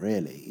lion,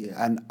 really.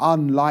 Yeah. And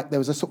unlike... There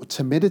was a sort of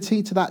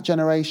timidity to that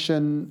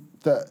generation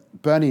that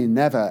Bernie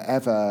never,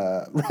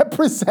 ever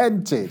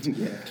represented.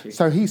 Yeah,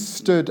 so he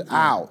stood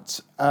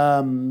out.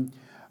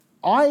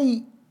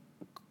 I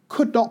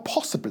could not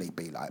possibly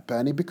be like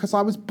Bernie because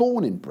I was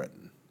born in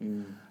Britain.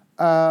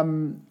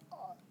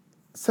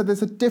 So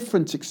there's a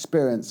different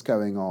experience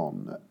going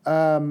on.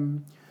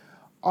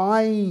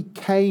 I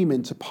came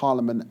into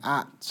Parliament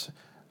at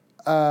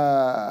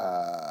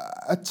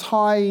a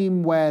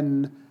time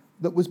when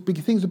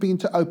things were beginning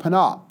to open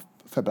up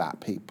for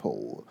black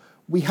people.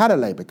 We had a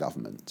Labour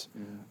government.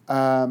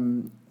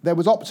 There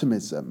was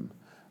optimism.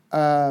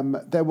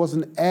 There was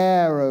an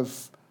air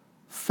of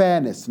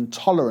fairness and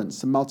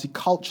tolerance and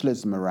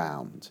multiculturalism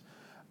around.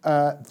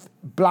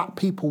 Black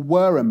people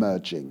were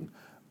emerging,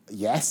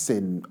 yes,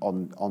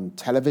 on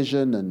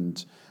television,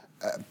 and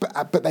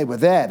but they were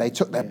there. They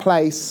took their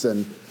place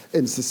and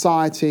in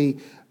society.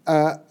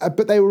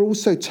 But they were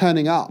also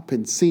turning up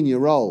in senior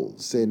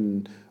roles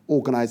in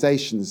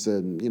organisations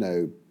and, you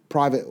know,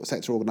 private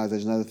sector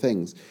organisations and other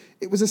things.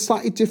 It was a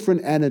slightly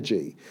different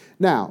energy.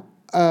 Now,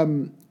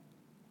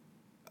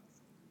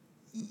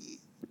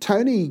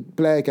 Tony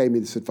Blair gave me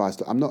this advice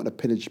that I'm not going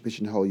to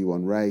pigeonhole you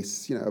on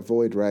race, you know,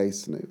 avoid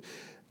race.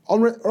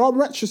 On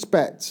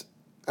retrospect,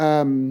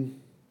 I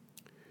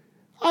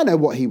know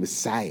what he was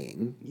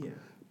saying,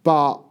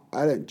 but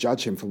I don't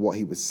judge him for what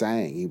he was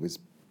saying. He was,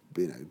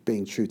 you know,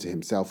 being true to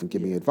himself and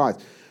giving advice.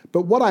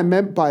 But what I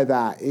meant by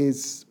that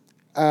is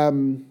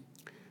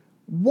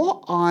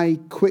what I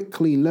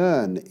quickly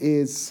learn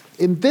is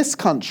in this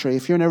country,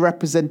 if you're in a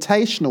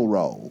representational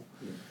role,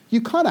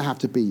 you kind of have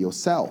to be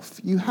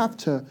yourself. You have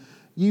to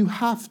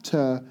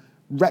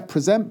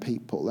represent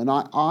people. And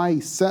I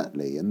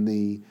certainly, in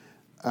the,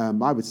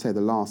 I would say the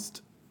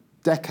last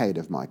decade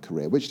of my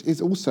career, which is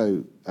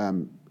also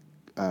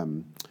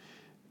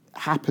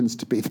happens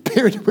to be the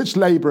period in which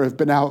Labour have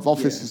been out of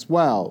office as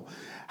well,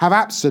 have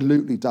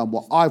absolutely done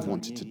what I've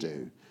wanted to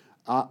do.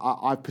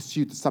 I've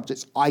pursued the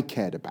subjects I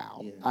cared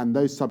about, and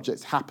those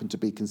subjects happen to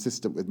be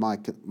consistent with my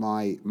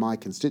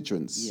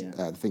constituents,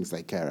 the things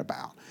they care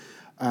about.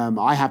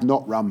 I have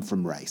not run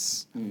from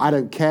race. I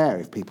don't care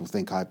if people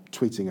think I'm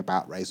tweeting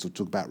about race or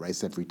talk about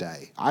race every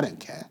day. I don't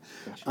care.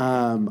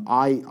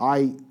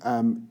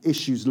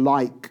 Issues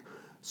like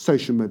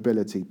social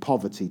mobility,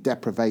 poverty,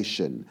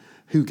 deprivation,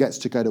 who gets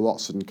to go to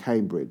Oxford and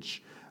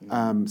Cambridge,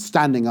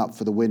 standing up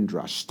for the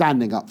Windrush,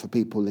 standing up for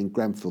people in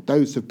Grenfell.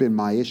 Those have been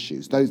my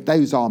issues.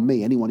 Those are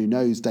me. Anyone who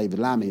knows David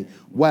Lammy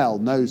well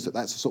knows that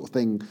that's the sort of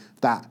thing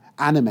that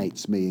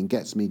animates me and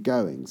gets me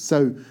going.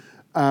 So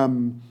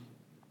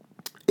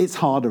it's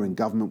harder in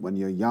government when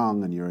you're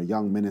young and you're a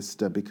young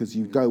minister because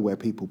you go where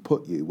people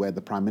put you, where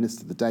the Prime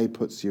Minister of the day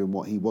puts you and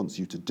what he wants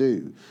you to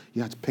do.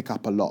 You have to pick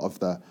up a lot of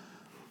the,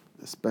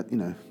 you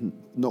know,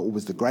 not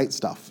always the great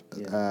stuff.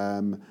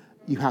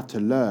 You have to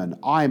learn.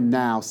 I'm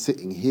now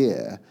sitting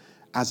here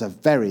as a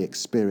very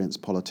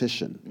experienced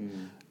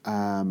politician.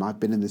 I've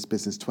been in this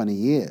business 20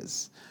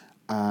 years.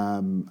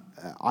 I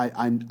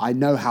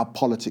know how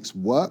politics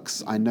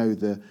works. I know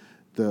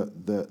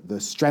the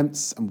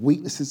strengths and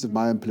weaknesses of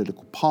my own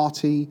political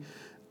party.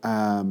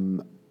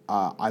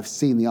 I've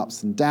seen the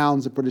ups and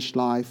downs of British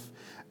life.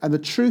 And the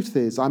truth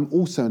is, I'm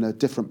also in a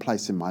different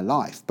place in my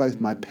life. Both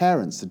my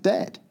parents are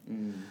dead.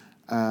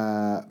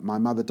 My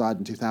mother died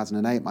in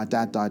 2008. My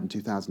dad died in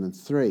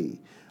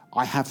 2003.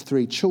 I have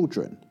 3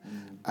 children.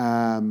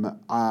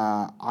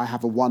 I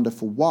have a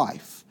wonderful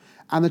wife.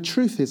 And the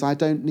truth is, I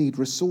don't need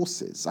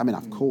resources. I mean,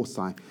 of course,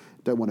 I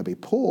don't want to be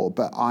poor,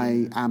 but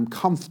I am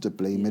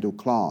comfortably middle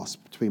class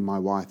between my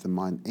wife and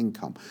my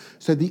income.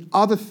 So the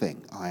other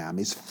thing I am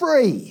is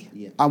free.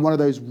 I'm one of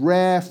those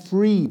rare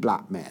free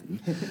black men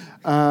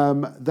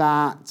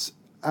that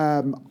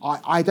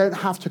I don't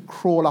have to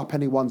crawl up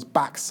anyone's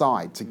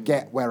backside to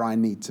get where I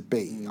need to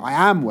be. I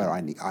am where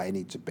I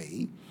need to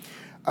be.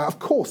 Of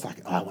course,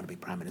 I want to be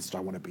Prime Minister,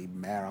 I want to be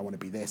Mayor, I want to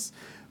be this.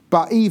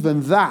 But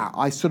even that,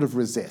 I sort of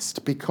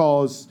resist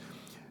because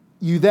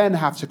you then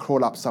have to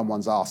crawl up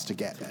someone's arse to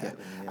get there.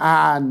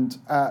 And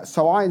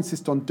so I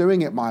insist on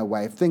doing it my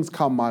way. If things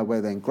come my way,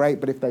 then great,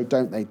 but if they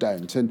don't, they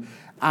don't.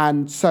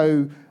 And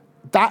so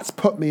that's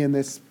put me in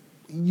this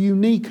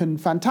unique and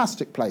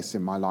fantastic place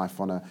in my life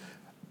on a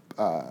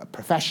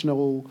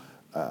professional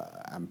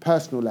and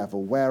personal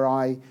level where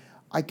I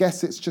I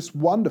guess it's just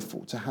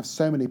wonderful to have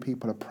so many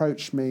people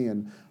approach me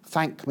and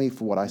thank me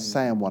for what I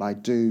say and what I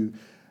do,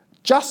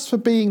 just for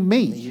being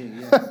me.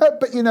 Yeah.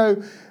 But,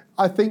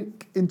 I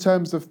think in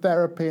terms of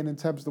therapy and in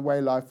terms of the way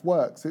life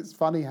works, it's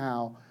funny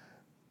how,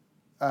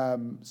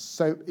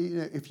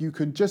 if you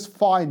can just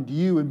find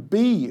you and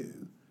be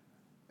you,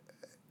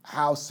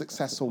 how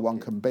successful one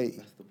can be,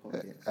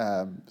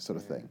 sort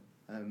of thing.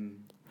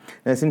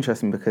 It's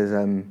interesting because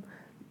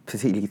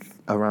particularly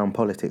around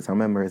politics, I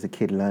remember as a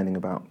kid learning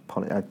about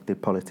I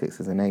did politics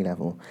as an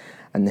A-level,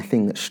 and the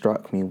thing that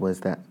struck me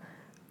was that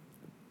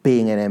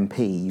being an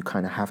MP, you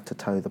kind of have to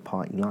toe the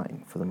party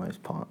line for the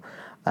most part.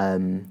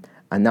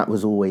 And that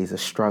was always a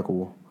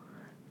struggle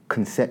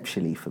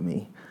conceptually for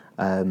me.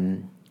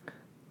 And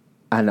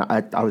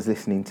I was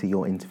listening to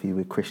your interview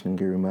with Krishnan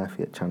Guru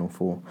Murphy at Channel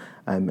 4,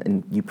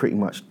 and you pretty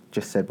much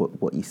just said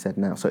what you said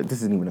now. So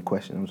this isn't even a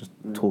question, I'm just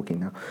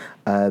talking now.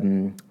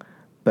 Kind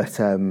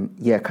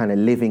of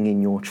living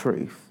in your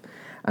truth.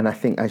 And I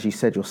think, as you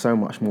said, you're so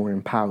much more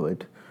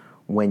empowered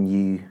when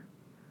you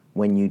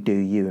do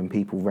you and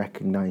people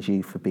recognise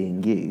you for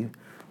being you,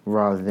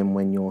 rather than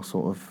when you're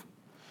sort of...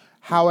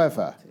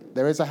 However,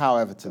 there is a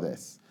however to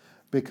this,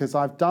 because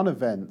I've done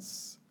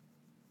events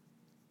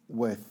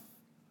with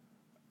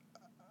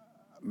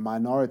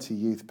minority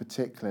youth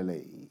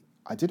particularly.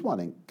 I did one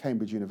in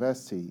Cambridge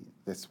University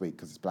this week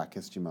because it's Black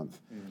History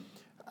Month.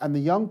 And the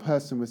young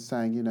person was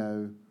saying,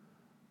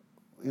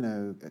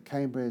 at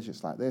Cambridge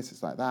it's like this,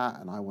 it's like that,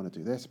 and I want to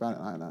do this about it,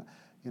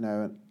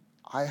 and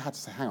I had to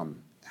say, hang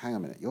on a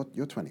minute,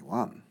 you're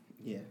 21.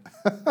 Yeah.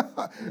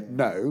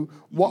 No,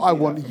 what I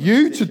want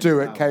you to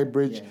do at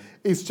Cambridge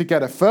is to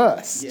get a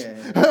first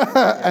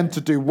and to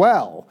do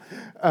well.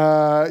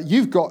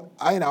 You've got,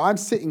 I'm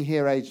sitting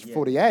here aged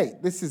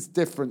 48. This is a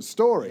different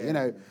story,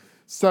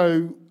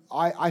 So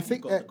I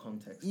think that,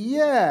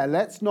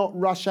 let's not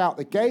rush out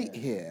the gate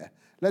here.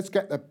 Let's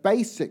get the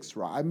basics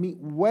right. I meet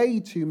way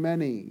too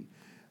many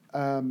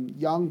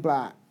young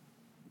black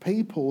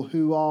people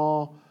who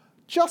are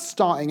just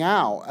starting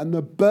out, and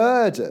the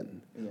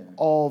burden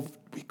of,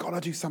 we've got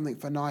to do something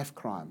for knife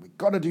crime, we've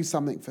got to do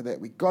something for that,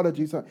 we've got to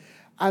do something.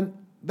 And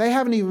they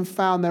haven't even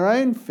found their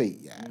own feet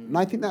yet. And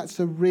I think that's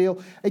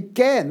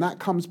again, that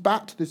comes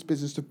back to this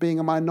business of being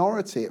a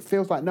minority. It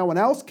feels like no one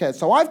else cares,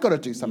 so I've got to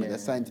do something, they're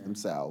saying to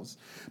themselves.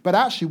 But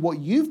actually what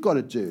you've got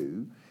to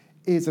do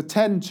is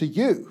attend to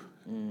you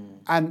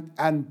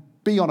and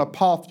be on a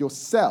path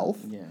yourself,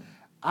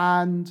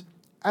 and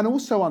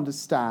also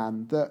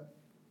understand that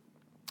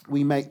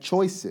we make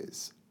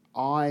choices.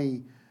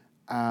 I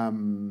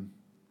am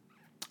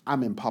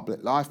in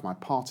public life. My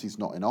party's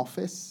not in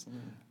office.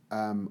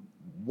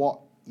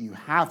 What you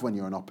have when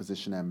you're an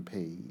opposition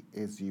MP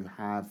is you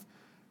have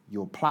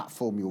your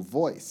platform, your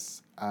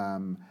voice.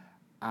 And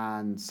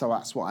so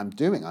that's what I'm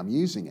doing. I'm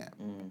using it.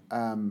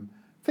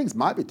 Things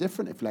might be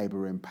different if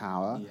Labour are in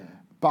power.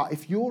 But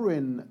if you're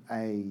in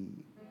a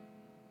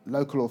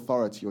local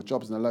authority, your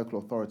job's in a local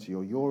authority,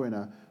 or you're in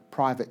a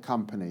private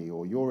company,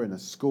 or you're in a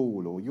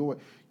school, or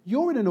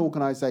you're in an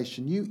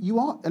organisation, you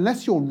aren't,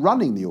 unless you're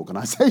running the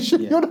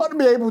organisation, you're not going to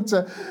be able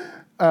to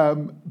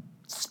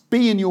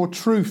be in your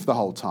truth the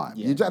whole time.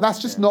 That's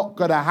just not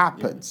going to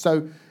happen.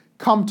 So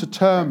come to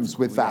terms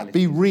with that.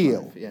 Be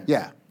real.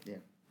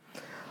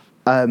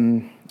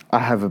 I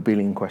have a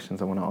billion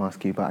questions I want to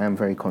ask you, but I am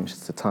very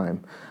conscious of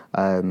time.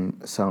 So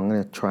I'm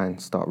going to try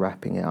and start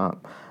wrapping it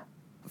up.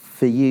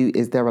 For you,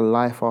 is there a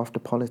life after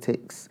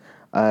politics?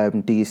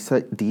 Do you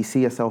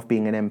see yourself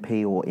being an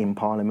MP or in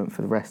Parliament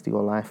for the rest of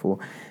your life, or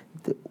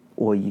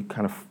are you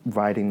kind of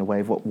riding the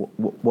wave?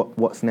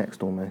 What's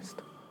next,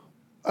 almost?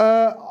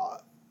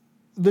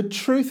 The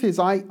truth is,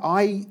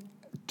 I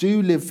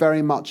do live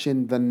very much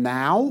in the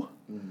now.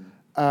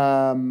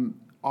 I'm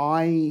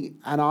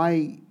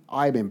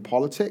in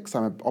politics.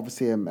 I'm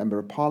obviously a member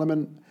of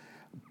Parliament,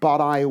 but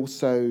I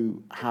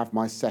also have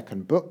my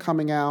second book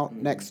coming out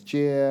next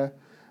year.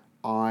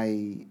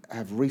 I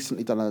have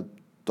recently done a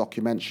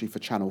documentary for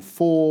Channel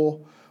 4,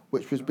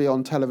 which will be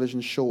on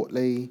television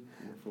shortly.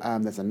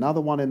 There's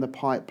another one in the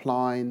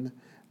pipeline.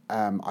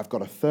 I've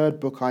got a third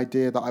book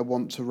idea that I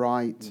want to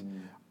write.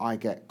 I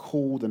get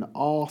called and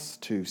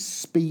asked to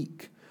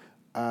speak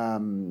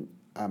all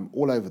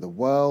over the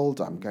world.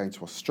 I'm going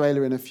to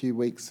Australia in a few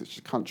weeks, which is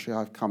a country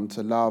I've come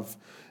to love.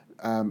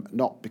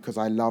 Not because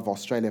I love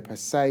Australia per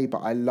se,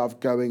 but I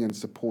love going and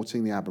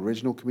supporting the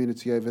Aboriginal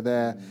community over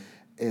there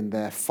in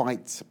their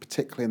fight,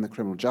 particularly in the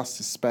criminal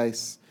justice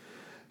space.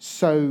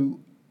 So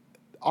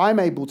I'm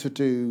able to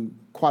do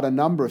quite a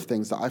number of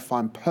things that I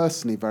find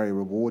personally very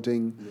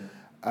rewarding.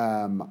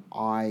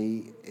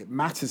 It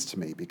matters to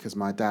me because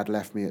my dad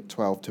left me at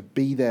 12 to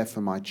be there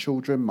for my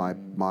children,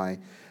 my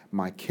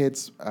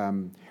kids.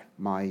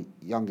 My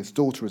youngest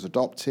daughter is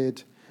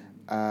adopted,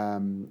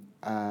 so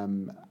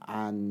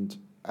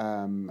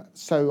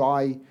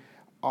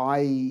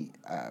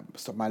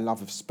my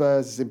love of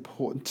Spurs is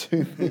important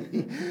to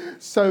me.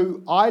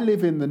 So I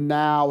live in the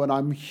now, and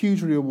I'm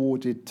hugely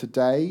rewarded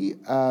today.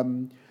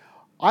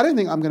 I don't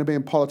think I'm going to be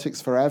in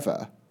politics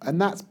forever. And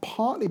that's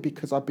partly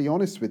because, I'll be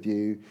honest with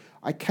you,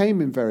 I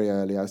came in very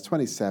early. I was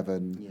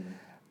 27.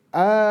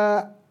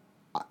 Yeah.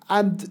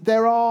 And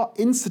there are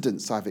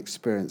incidents I've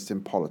experienced in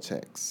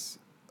politics.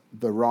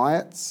 The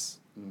riots,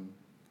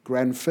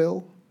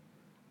 Grenfell,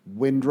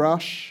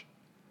 Windrush.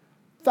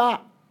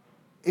 That,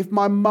 if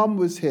my mum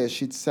was here,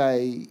 she'd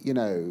say, you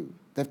know,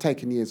 they've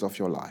taken years off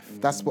your life.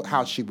 That's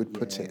how she would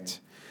put it.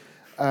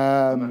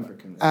 I'm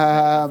African. It's an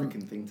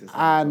African thing to say.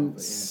 And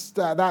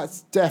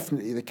that's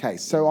definitely the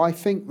case. So I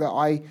think that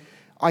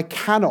I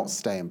cannot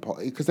stay in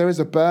politics because there is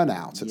a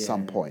burnout at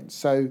some point.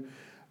 So,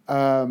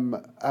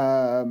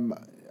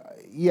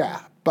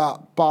 but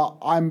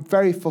I'm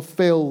very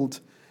fulfilled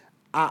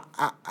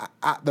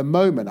at the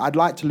moment. I'd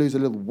like to lose a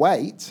little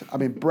weight. I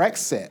mean,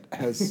 Brexit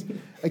is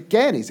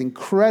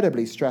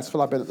incredibly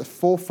stressful. I've been at the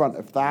forefront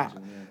of that.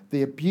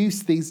 The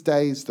abuse these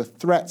days, the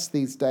threats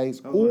these days,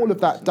 all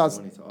of that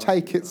does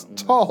take its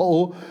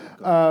toll.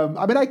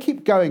 I mean, I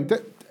keep going.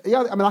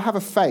 I have a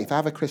faith. I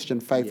have a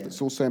Christian faith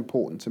that's also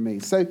important to me.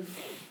 So,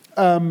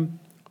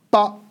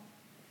 but,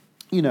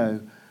 you know,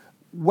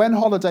 when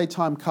holiday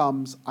time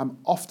comes, I'm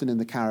often in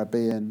the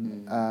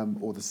Caribbean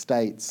or the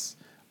States.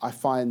 I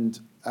find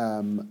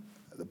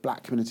the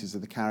black communities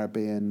of the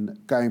Caribbean,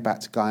 going back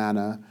to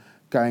Guyana,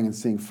 going and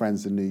seeing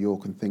friends in New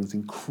York and things,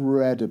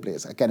 incredibly.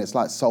 It's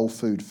like soul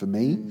food for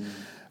me.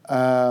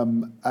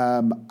 And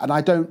I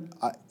don't,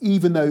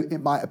 even though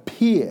it might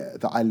appear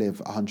that I live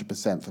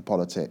 100% for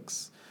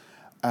politics,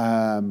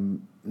 I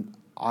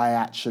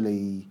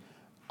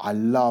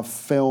love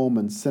film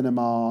and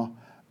cinema.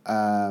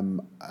 I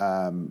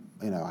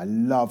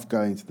love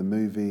going to the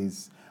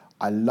movies.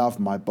 I love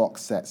my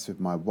box sets with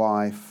my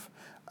wife.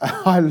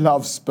 I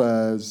love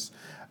Spurs.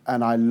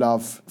 And I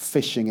love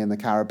fishing in the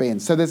Caribbean.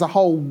 So there's a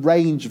whole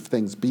range of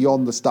things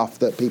beyond the stuff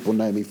that people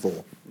know me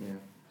for. Yeah.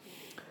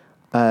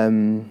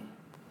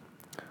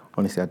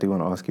 Honestly, I do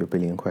want to ask you a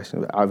billion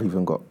questions, but I've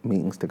even got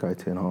meetings to go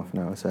to in half an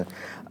hour. So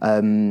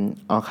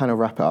I'll kind of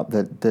wrap it up.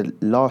 The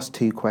last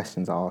two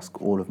questions I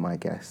ask all of my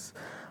guests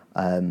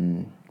are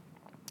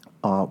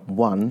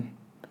one,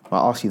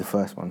 I'll ask you the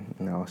first one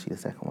and I'll ask you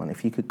the second one.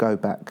 If you could go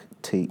back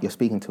to, you're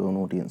speaking to an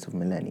audience of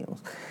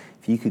millennials,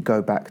 if you could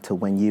go back to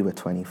when you were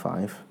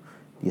 25,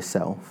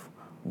 yourself,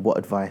 what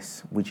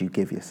advice would you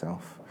give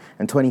yourself?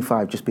 And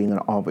 25 just being an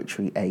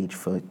arbitrary age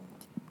for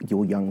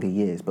your younger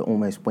years, but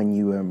almost when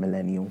you were a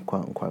millennial,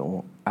 quote unquote,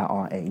 or at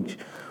our age,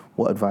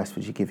 what advice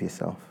would you give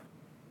yourself?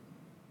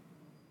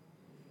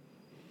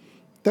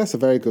 That's a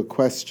very good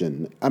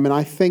question. I mean,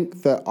 I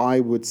think that I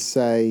would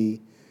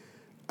say,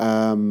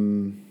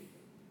 don't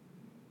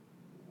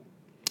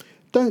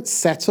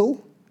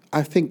settle.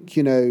 I think,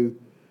 you know,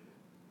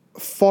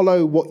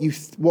 follow what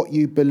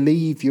you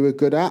believe you are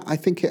good at.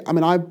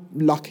 I'm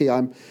lucky.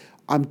 I'm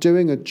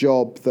doing a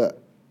job that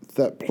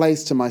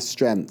plays to my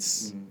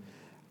strengths.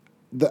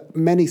 That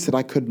many said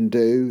I couldn't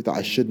do, that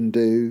I shouldn't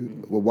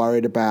do, were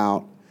worried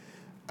about.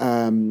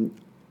 I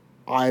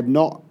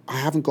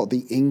haven't got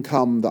the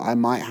income that I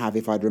might have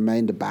if I'd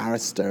remained a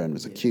barrister and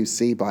was a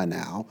QC by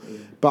now,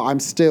 but I'm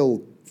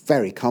still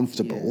very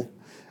comfortable.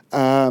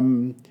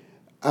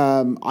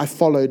 I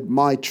followed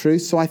my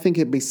truth, so I think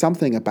it'd be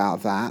something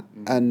about that.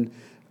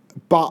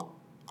 But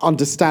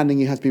understanding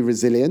you have to be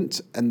resilient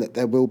and that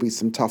there will be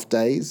some tough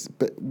days,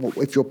 but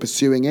if you're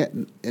pursuing it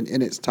and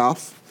it's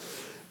tough.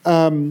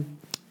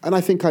 And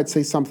I think I'd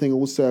say something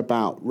also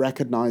about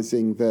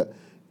recognizing that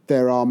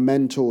there are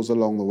mentors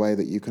along the way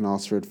that you can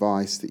ask for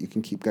advice, that you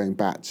can keep going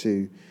back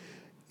to.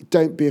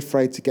 Don't be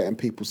afraid to get in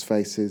people's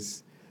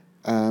faces.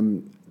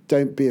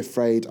 Don't be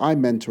afraid. I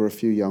mentor a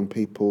few young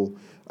people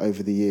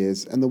over the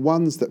years, and the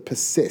ones that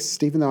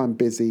persist, even though I'm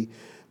busy,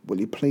 will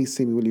you please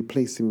see me, will you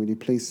please see me, will you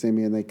please see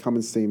me, and they come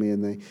and see me,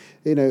 and they,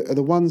 you know, are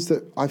the ones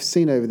that I've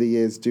seen over the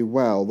years do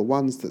well. The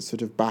ones that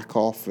sort of back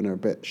off and are a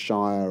bit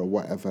shyer or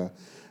whatever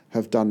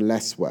have done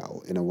less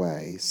well in a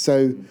way.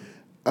 So,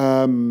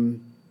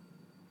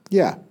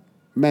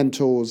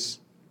 mentors,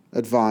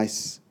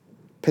 advice,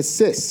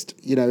 persist.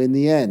 You know, in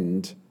the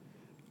end,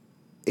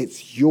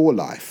 it's your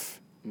life.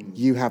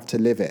 You have to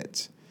live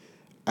it.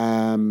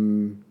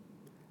 And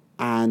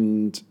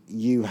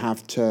you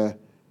have to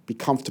be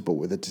comfortable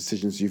with the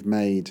decisions you've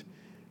made,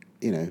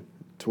 you know,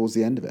 towards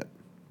the end of it.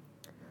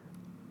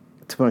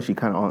 To be honest, you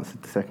kind of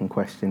answered the second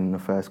question in the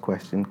first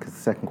question, because the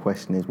second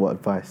question is what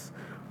advice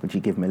would you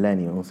give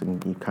millennials,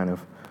 and you kind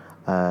of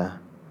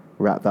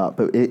wrapped that up.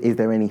 But is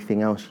there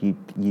anything else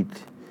you'd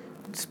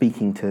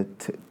speaking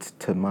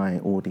to my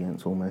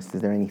audience almost,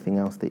 is there anything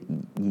else that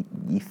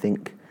you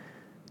think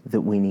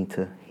that we need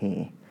to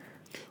hear?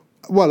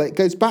 Well, it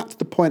goes back to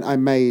the point I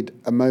made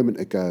a moment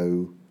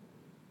ago.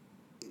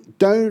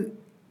 Don't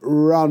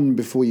run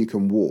before you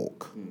can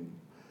walk.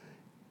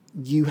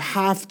 You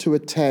have to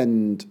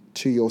attend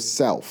to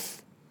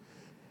yourself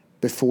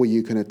before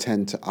you can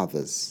attend to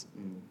others,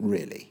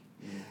 really.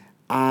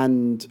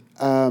 And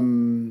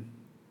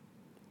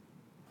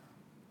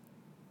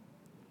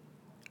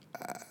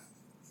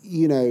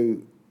you know,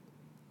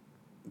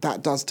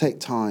 that does take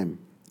time.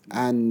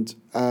 And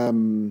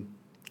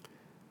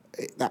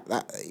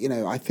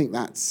I think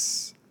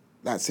that's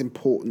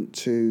important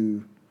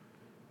to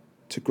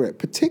grip,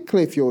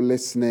 particularly if you're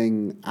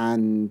listening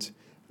and,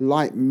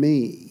 like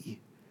me,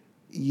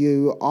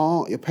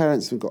 your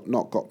parents have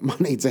not got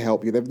money to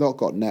help you. They've not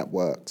got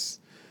networks.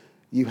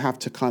 You have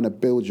to kind of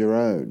build your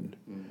own.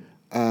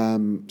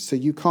 So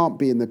you can't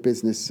be in the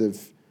business of,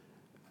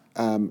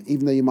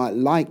 even though you might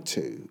like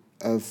to,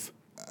 of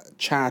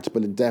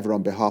charitable endeavour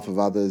on behalf of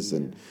others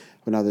and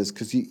when others,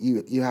 because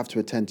you have to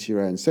attend to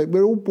your own. So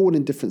we're all born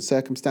in different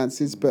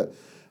circumstances, but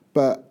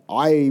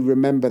I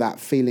remember that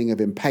feeling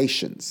of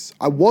impatience.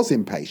 I was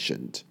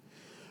impatient,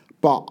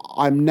 but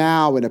I'm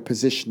now in a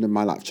position in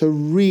my life to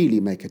really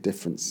make a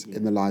difference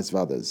in the lives of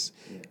others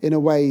in a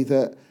way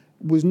that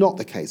was not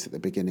the case at the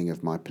beginning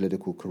of my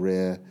political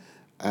career,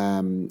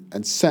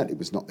 and certainly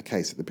was not the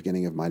case at the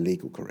beginning of my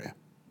legal career.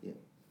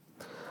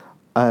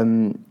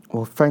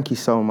 Well, thank you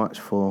so much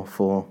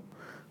for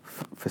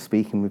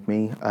speaking with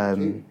me.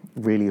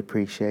 Really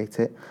appreciate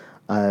it.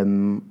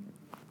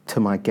 To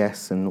my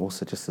guests, and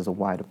also just as a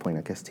wider point,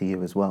 I guess, to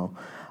you as well.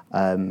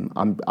 I'm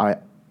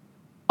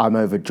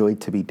overjoyed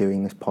to be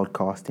doing this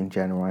podcast in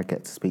general. I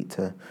get to speak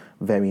to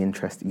very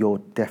interesting. You're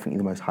definitely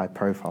the most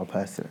high-profile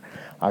person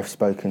I've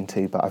spoken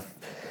to, but I've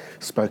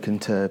spoken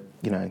to,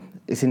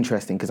 it's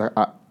interesting because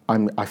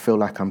I feel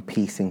like I'm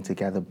piecing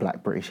together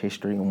Black British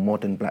history or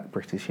modern Black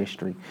British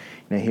history.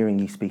 Hearing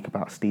you speak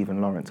about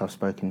Stephen Lawrence, I've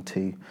spoken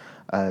to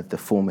the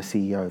former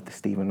CEO of the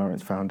Stephen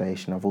Lawrence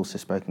Foundation. I've also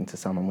spoken to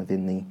someone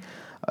within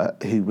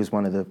who was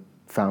one of the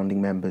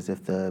founding members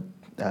of the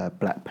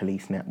Black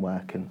Police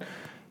Network, and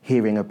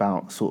hearing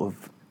about sort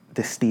of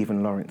the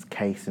Stephen Lawrence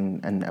case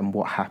and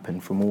what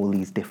happened from all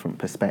these different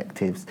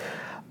perspectives.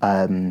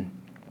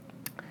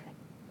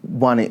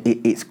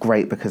 It's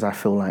great because I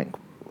feel like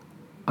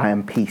I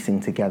am piecing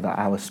together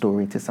our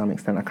story to some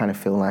extent. I kind of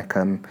feel like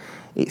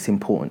it's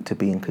important to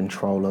be in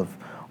control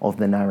of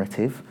the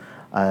narrative.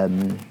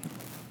 And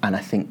I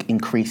think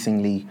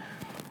increasingly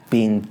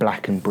being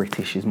Black and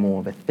British is more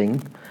of a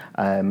thing.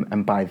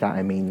 And by that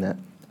I mean that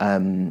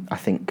I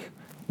think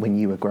when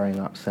you were growing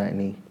up,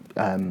 certainly,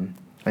 and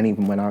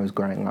even when I was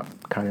growing up,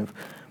 kind of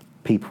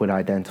people would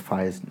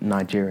identify as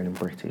Nigerian and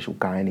British or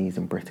Guyanese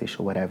and British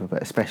or whatever,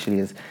 but especially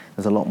as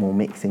there's a lot more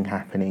mixing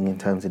happening in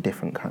terms of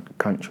different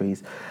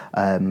countries,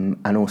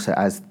 and also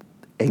as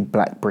a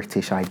Black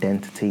British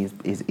identity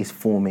is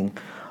forming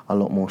a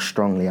lot more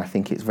strongly, I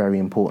think it's very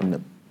important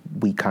that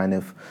we kind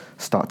of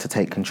start to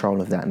take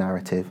control of that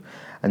narrative.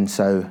 And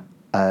so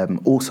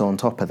also on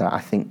top of that, I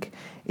think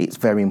it's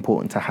very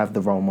important to have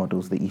the role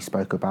models that you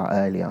spoke about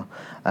earlier.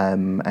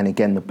 And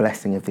again, the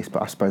blessing of this,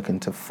 but I've spoken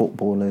to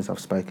footballers, I've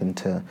spoken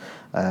to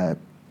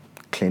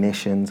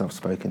clinicians, I've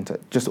spoken to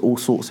just all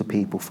sorts of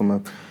people from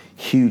a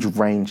huge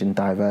range and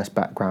diverse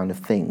background of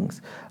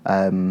things.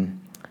 And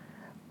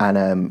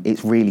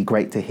it's really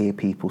great to hear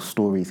people's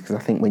stories, because I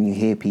think when you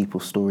hear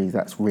people's stories,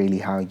 that's really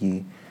how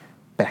you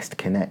best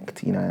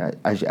connect.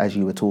 As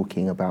you were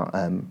talking about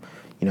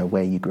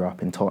where you grew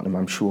up in Tottenham,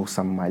 I'm sure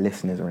some of my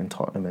listeners are in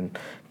Tottenham and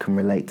can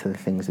relate to the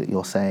things that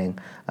you're saying,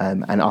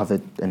 and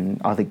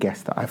other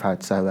guests that I've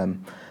had. So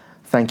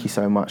thank you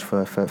so much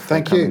for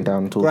coming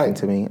down and talking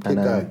to me. Keep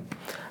going.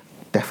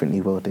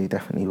 Definitely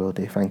will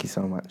do. Thank you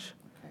so much.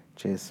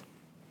 Cheers.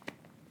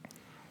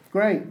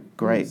 Great.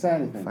 Great. Say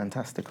anything.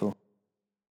 Fantastical.